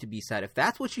if you need to be sad. If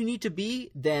that's what you need to be,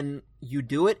 then you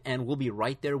do it, and we'll be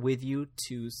right there with you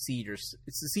to see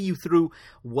you through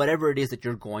whatever it is that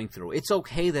you're going through. It's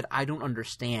okay that I don't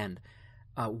understand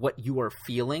what you are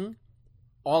feeling.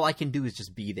 All I can do is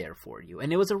just be there for you.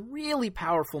 And it was a really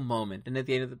powerful moment. And at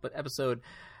the end of the episode,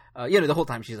 the whole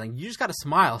time she's like, you just got to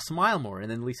smile more.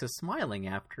 And then Lisa's smiling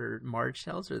after Marge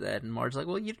tells her that. And Marge's like,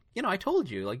 well, I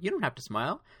told you, like, you don't have to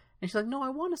smile. And she's like, no, I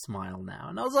want to smile now.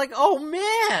 And I was like, oh,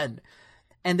 man.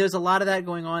 And there's a lot of that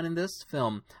going on in this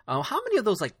film. How many of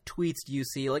those, like, tweets do you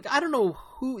see? Like, I don't know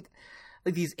who,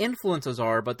 like, these influencers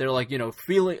are, but they're like, you know,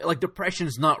 feeling like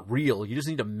depression's not real. You just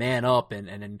need to man up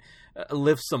and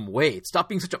lift some weight. Stop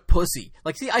being such a pussy.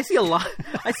 Like, see, I see a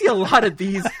lot of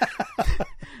these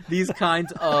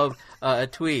kinds of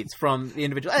tweets from the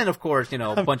individual. And, of course, you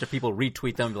know, a bunch of people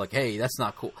retweet them and be like, hey, that's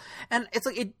not cool. And it's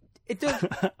like, it does.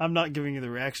 I'm not giving you the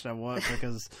reaction I want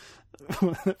because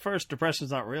at first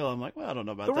depression's not real. I'm like, well, I don't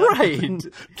know about that.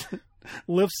 Right.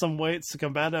 Lift some weights to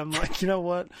combat it. I'm like, you know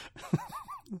what?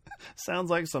 Sounds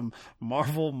like some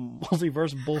Marvel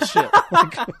multiverse bullshit.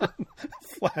 Like,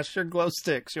 flash your glow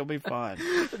sticks, you'll be fine.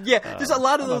 Yeah, there's a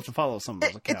lot of those. To follow some of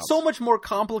those accounts. It's so much more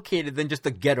complicated than just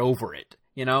to get over it,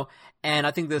 you know. And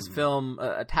I think this film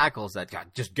tackles that. God,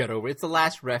 just get over it. It's the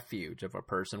last refuge of a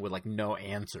person with like no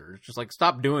answers. Just like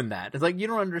stop doing that. It's like you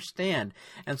don't understand.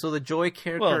 And so the Joy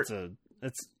character. Well,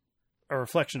 it's a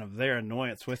reflection of their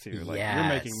annoyance with you. Like, yes. You're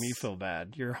making me feel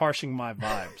bad. You're harshing my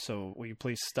vibe. So will you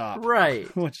please stop? Right.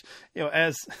 Which, you know,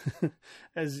 as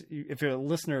if you're a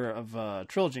listener of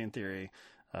Trilogy in Theory,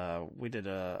 we did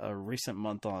a recent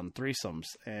month on threesomes,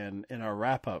 and in our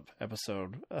wrap-up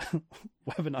episode,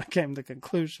 Webb and I came to the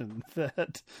conclusion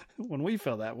that when we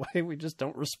feel that way, we just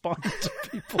don't respond to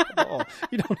people at all.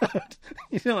 You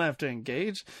don't have to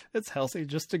engage. It's healthy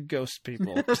just to ghost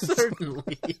people.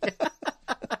 Certainly.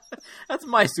 That's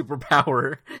my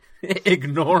superpower,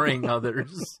 ignoring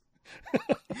others.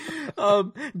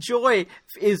 Joy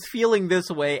is feeling this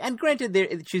way, and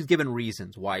granted, she's given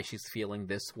reasons why she's feeling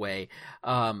this way.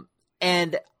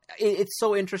 And it's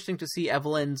so interesting to see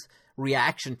Evelyn's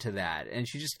reaction to that, and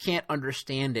she just can't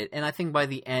understand it. And I think by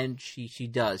the end, she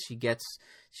does.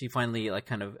 She finally like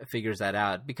kind of figures that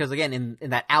out, because again, in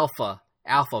that alpha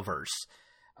verse.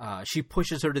 She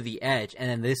pushes her to the edge, and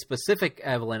then this specific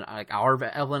Evelyn, like our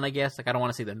Evelyn, I guess, like I don't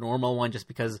want to say the normal one, just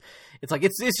because it's like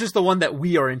it's just the one that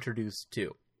we are introduced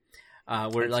to. Where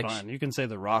that's like fine. You can say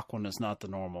the Rock one is not the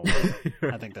normal one.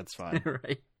 Right. I think that's fine.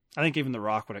 Right. I think even the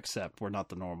Rock would accept we're not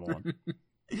the normal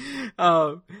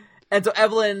one. And so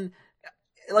Evelyn,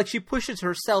 like she pushes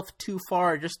herself too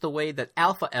far, just the way that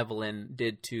Alpha Evelyn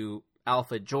did to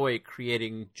Alpha Joy,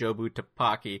 creating Jobu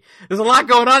Tupaki. There's a lot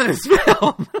going on in this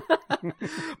film.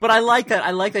 But I like that.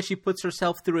 I like that she puts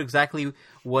herself through exactly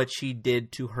what she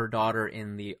did to her daughter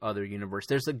in the other universe.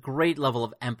 There's a great level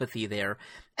of empathy there.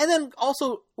 And then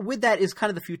also with that is kind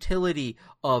of the futility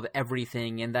of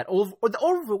everything, and that the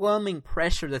overwhelming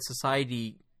pressure that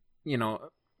society, you know,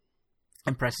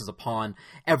 impresses upon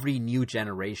every new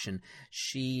generation.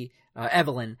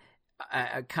 Evelyn,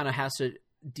 kind of has to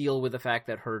deal with the fact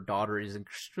that her daughter is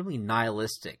extremely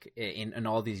nihilistic in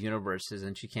all these universes,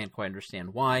 and she can't quite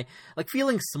understand why. Like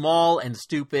feeling small and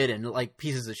stupid and like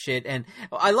pieces of shit. And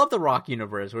I love the Rock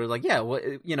universe where it's like, yeah, well,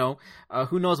 you know,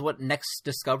 who knows what next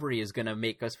discovery is going to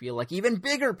make us feel like even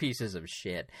bigger pieces of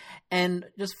shit. And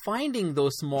just finding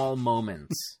those small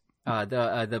moments.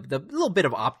 The little bit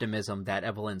of optimism that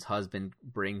Evelyn's husband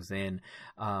brings in,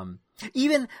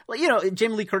 even, you know,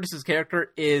 Jamie Lee Curtis's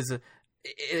character is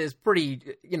pretty,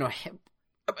 you know,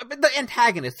 the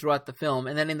antagonist throughout the film.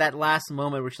 And then in that last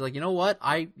moment where she's like, you know what,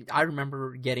 I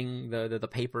remember getting the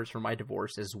papers for my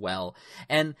divorce as well.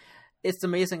 And it's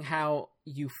amazing how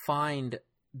you find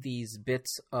these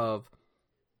bits of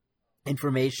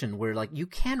information where like you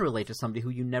can relate to somebody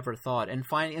who you never thought, and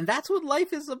that's what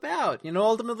life is about, you know.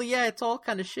 Ultimately, yeah, it's all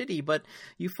kind of shitty, but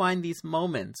you find these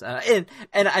moments, and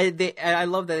I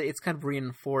love that it's kind of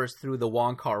reinforced through the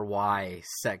Wong Kar-wai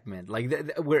segment,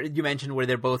 like where you mentioned where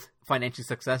they're both financially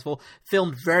successful,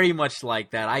 filmed very much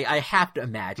like that. I have to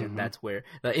imagine that's where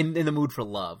in The Mood for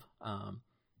Love,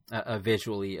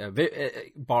 visually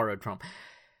borrowed from.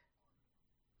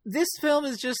 This film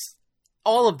is just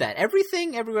all of that.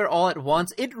 Everything, everywhere, all at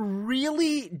once. It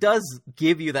really does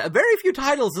give you that. Very few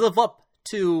titles live up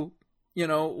to, you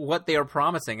know, what they are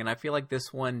promising, and I feel like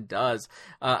this one does.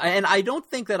 And I don't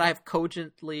think that I've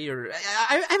cogently, or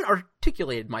I haven't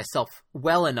articulated myself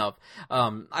well enough.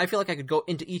 I feel like I could go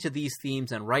into each of these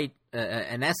themes and write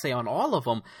an essay on all of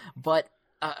them, but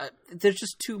there's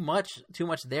just too much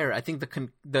there. I think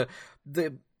the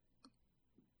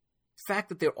fact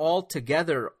that they're all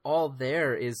together, all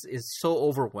there, is so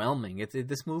overwhelming.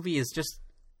 This movie is just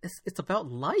it's about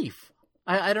life.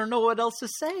 I don't know what else to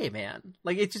say, man.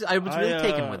 Like I was really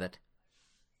taken with it.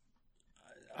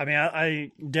 I mean,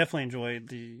 I definitely enjoyed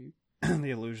the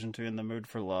allusion to In the Mood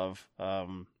for Love,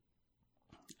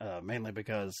 mainly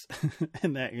because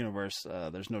in that universe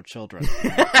there's no children.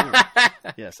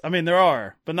 Yes, I mean there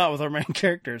are, but not with our main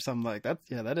characters. I'm like, that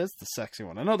is the sexy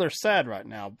one. I know they're sad right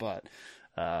now, but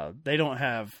They don't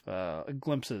have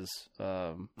glimpses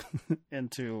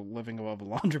into living above a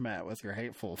laundromat with your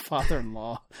hateful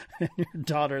father-in-law and your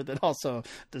daughter that also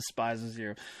despises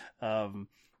you.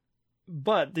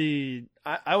 But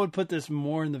I would put this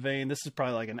more in the vein. This is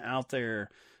probably like an out there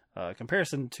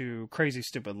comparison to Crazy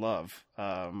Stupid Love.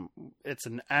 It's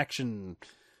an action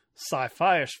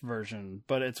sci-fi-ish version,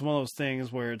 but it's one of those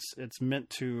things where it's meant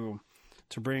to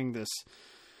bring this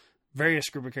various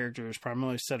group of characters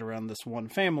primarily set around this one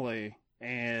family,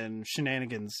 and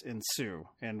shenanigans ensue,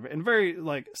 and in very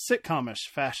like sitcomish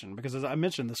fashion, because as I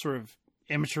mentioned, this sort of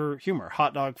immature humor,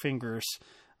 hot dog fingers,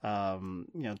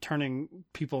 turning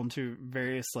people into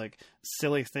various like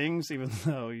silly things, even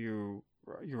though you're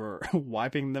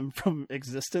wiping them from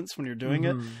existence when you're doing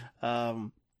it.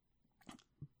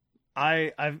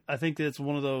 I think that it's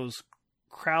one of those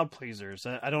crowd pleasers.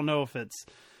 I don't know if it's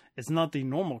not the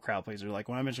normal crowd pleaser. Like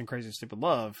when I mentioned Crazy Stupid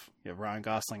Love, you have Ryan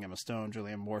Gosling, Emma Stone,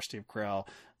 Julianne Moore, Steve Carell.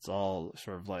 It's all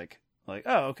sort of like,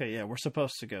 oh, okay, yeah, we're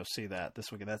supposed to go see that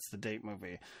this weekend. That's the date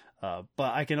movie. But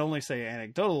I can only say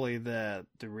anecdotally that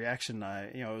the reaction,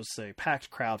 it was a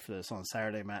packed crowd for this on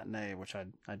Saturday matinee, which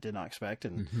I did not expect.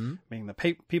 And being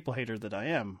the people hater that I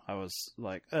am, I was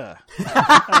like, I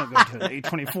don't go to an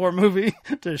A24 movie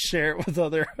to share it with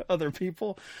other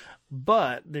people.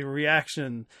 But the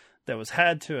reaction that was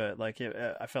had to it,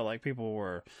 I felt like people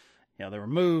were, they were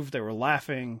moved, they were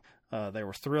laughing, they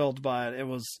were thrilled by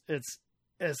it. It's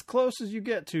as close as you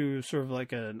get to sort of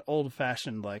like an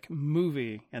old-fashioned like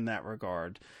movie in that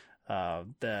regard.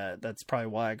 That's probably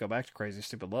why I go back to Crazy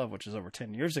Stupid Love, which is over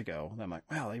 10 years ago. I'm like,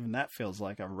 wow, even that feels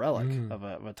like a relic of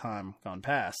a time gone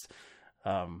past.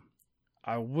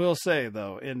 I will say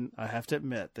though, and I have to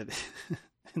admit that,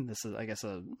 and this is, I guess,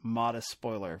 a modest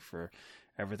spoiler for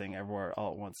Everything Everywhere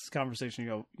All at Once. This conversation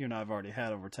you and I have already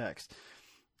had over text.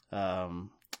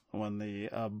 When the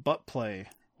butt play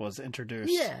was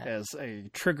introduced as a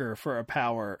trigger for a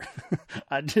power,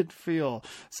 I did feel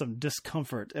some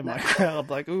discomfort in my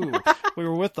crowd. Like, ooh, we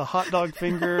were with the hot dog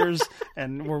fingers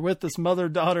and we're with this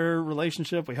mother-daughter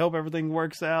relationship. We hope everything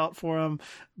works out for them.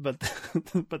 But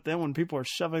then when people are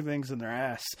shoving things in their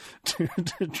ass to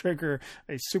trigger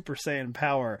a Super Saiyan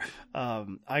power,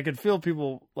 I could feel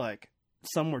people like,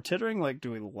 some were tittering, like,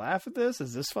 do we laugh at this?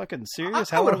 Is this fucking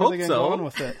serious? How are they going to go on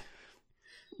with it?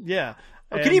 Yeah.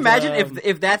 Can you imagine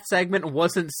if that segment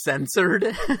wasn't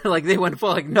censored? Like they went for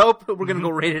like, nope, we're going to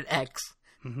go rated X.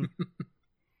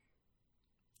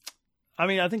 I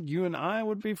mean, I think you and I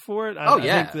would be for it. I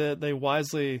think that they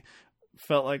wisely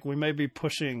felt like we may be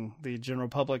pushing the general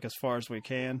public as far as we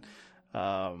can.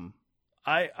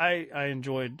 I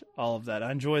enjoyed all of that.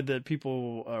 I enjoyed that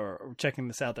people are checking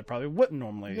this out that probably wouldn't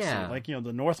normally see. Like, The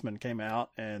Northman came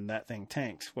out and that thing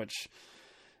tanks, which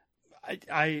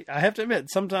I have to admit,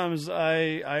 sometimes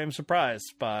I am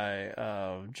surprised by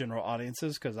general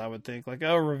audiences, because I would think like,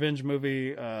 oh, revenge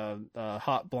movie,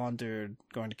 hot blonde dude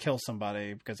going to kill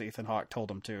somebody because Ethan Hawke told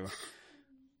him to.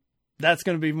 That's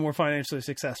going to be more financially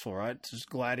successful, right? It's just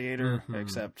Gladiator,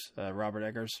 except Robert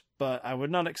Eggers. But I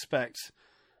would not expect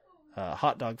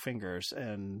hot dog fingers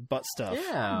and butt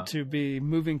stuff to be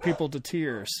moving people to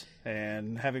tears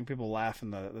and having people laugh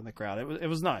in the crowd. It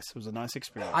was nice. It was a nice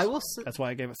experience. That's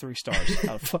why I gave it 3 stars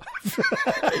out of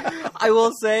 5. I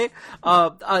will say,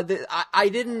 I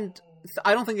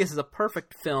don't think this is a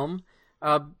perfect film.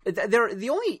 The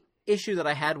only issue that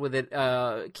I had with it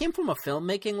came from a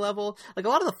filmmaking level. Like a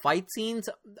lot of the fight scenes,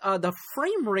 the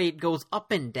frame rate goes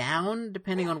up and down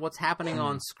depending on what's happening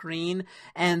on screen,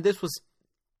 and this was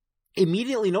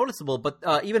immediately noticeable. But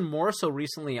even more so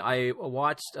recently, I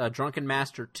watched Drunken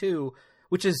Master 2,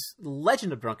 which is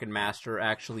Legend of Drunken Master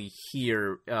actually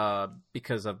here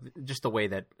because of just the way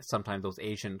that sometimes those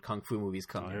Asian kung fu movies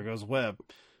come. Here goes Webb,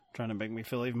 trying to make me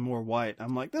feel even more white.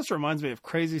 I'm like, this reminds me of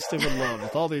Crazy Stupid Love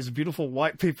with all these beautiful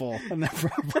white people and their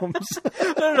problems.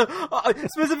 No.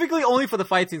 Specifically only for the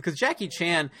fight scenes, because Jackie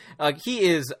Chan, he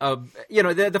is,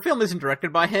 the film isn't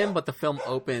directed by him, but the film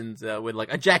opens with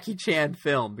like a Jackie Chan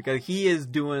film, because he is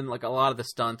doing like a lot of the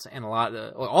stunts and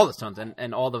all the stunts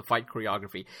and all the fight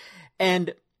choreography.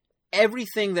 And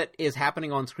everything that is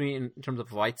happening on screen in terms of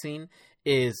the fight scene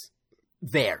is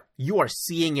there. You are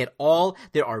seeing it all.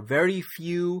 There are very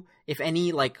few, if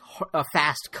any, like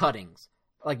fast cuttings.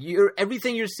 Like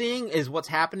everything you're seeing is what's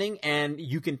happening, and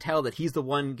you can tell that he's the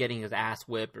one getting his ass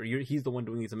whipped, or he's the one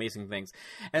doing these amazing things.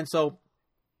 And so,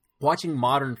 watching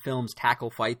modern films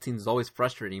tackle fight scenes is always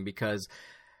frustrating, because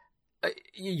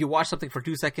you watch something for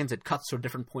 2 seconds, it cuts to a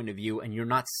different point of view, and you're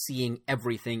not seeing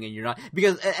everything, and you're not,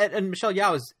 because and Michelle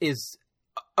Yeoh is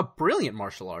a brilliant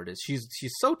martial artist. She's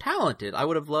so talented. I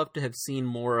would have loved to have seen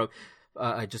more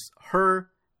of just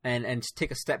her and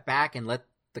take a step back and let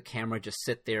the camera just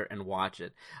sit there and watch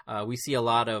it. We see a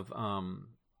lot of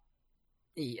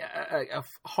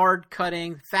hard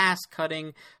cutting, fast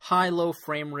cutting, high-low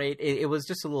frame rate. It was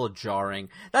just a little jarring.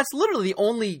 That's literally the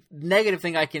only negative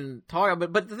thing I can talk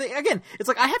about. But the thing, again, it's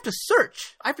like I have to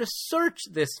search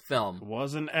this film.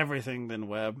 Wasn't everything then,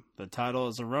 Webb. The title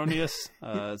is erroneous.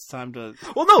 It's time to...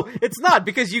 Well, no, it's not,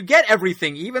 because you get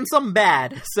everything, even some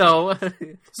bad. So,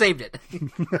 saved it.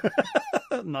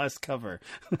 Nice cover.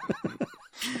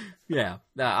 Yeah,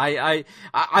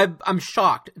 I'm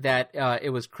shocked that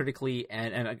it was critically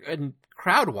and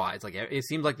crowd-wise. Like, it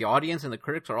seems like the audience and the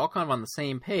critics are all kind of on the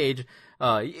same page,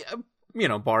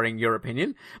 barring your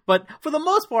opinion. But for the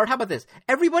most part, how about this?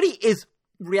 Everybody is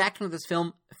reacting to this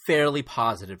film fairly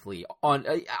positively, on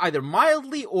either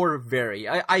mildly or very.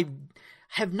 I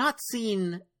have not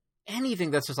seen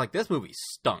anything that's just like, this movie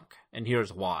stunk, and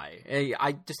here's why.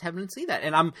 I just haven't seen that,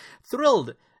 and I'm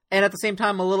thrilled. And at the same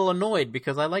time, a little annoyed,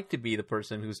 because I like to be the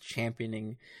person who's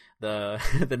championing the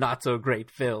not so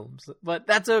great films. But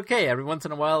that's okay. Every once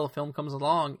in a while, a film comes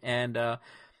along, and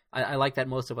I like that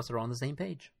most of us are on the same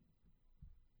page.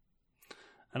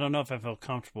 I don't know if I feel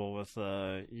comfortable with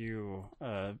you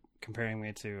comparing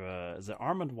me to is it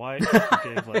Armand White,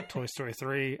 who gave like Toy Story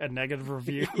 3 a negative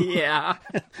review? Yeah,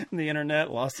 the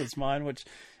internet lost its mind. Which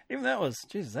even that was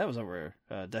over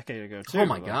a decade ago too. Oh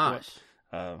my gosh.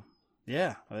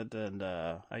 Yeah, and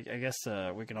I guess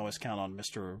we can always count on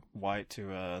Mr. White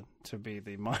to be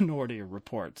the Minority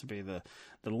Report, to be the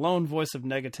lone voice of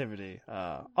negativity.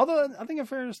 Although I think in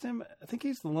fairness to him, I think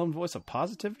he's the lone voice of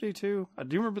positivity too.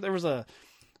 Do you remember there was a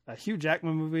Hugh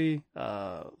Jackman movie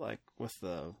like with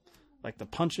the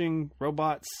punching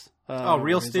robots?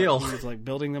 Real Steel. He was like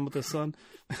building them with his son.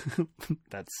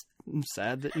 That's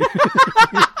sad that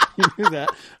you knew that.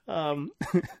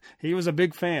 He was a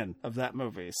big fan of that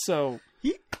movie. So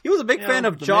he was a big fan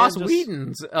of Joss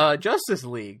Whedon's Justice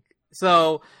League.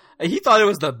 So he thought it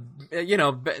was the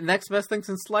next best thing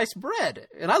since sliced bread.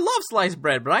 And I love sliced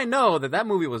bread, but I know that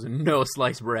movie was no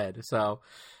sliced bread. So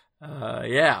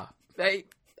yeah.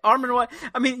 Armand White.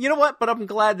 I mean, you know what? But I'm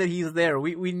glad that he's there.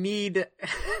 We need.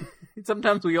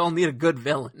 Sometimes we all need a good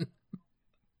villain.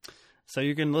 So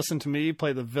you can listen to me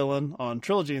play the villain on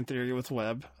Trilogy in Theory with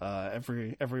Webb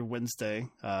every Wednesday.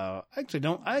 I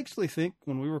actually think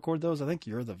when we record those, I think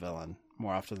you're the villain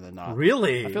more often than not.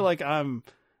 Really? I feel like I'm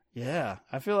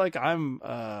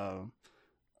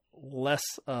less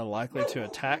likely to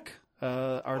attack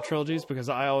our trilogies, because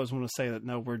I always want to say that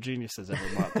no, we're geniuses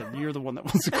every month. That you're the one that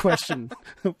wants to question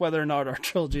whether or not our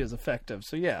trilogy is effective.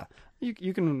 So yeah,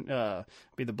 you can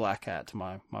be the black hat to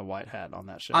my white hat on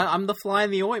that show. I'm the fly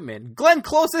in the ointment. Glenn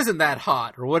Close isn't that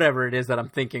hot, or whatever it is that I'm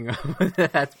thinking of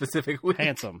that specific week.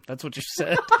 Handsome. That's what you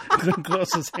said. Glenn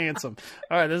Close is handsome.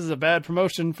 All right, this is a bad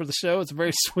promotion for the show. It's a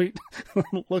very sweet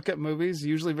look at movies,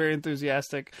 usually very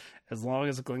enthusiastic, as long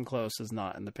as Glenn Close is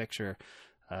not in the picture.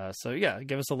 So yeah,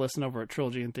 give us a listen over at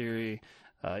Trilogy in Theory.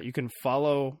 You can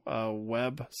follow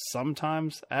Webb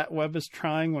sometimes at Webb is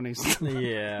Trying when he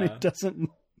doesn't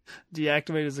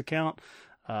deactivate his account.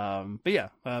 But yeah,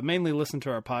 mainly listen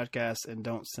to our podcast and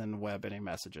don't send Webb any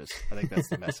messages. I think that's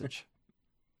the message.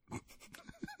 I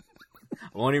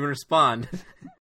won't even respond.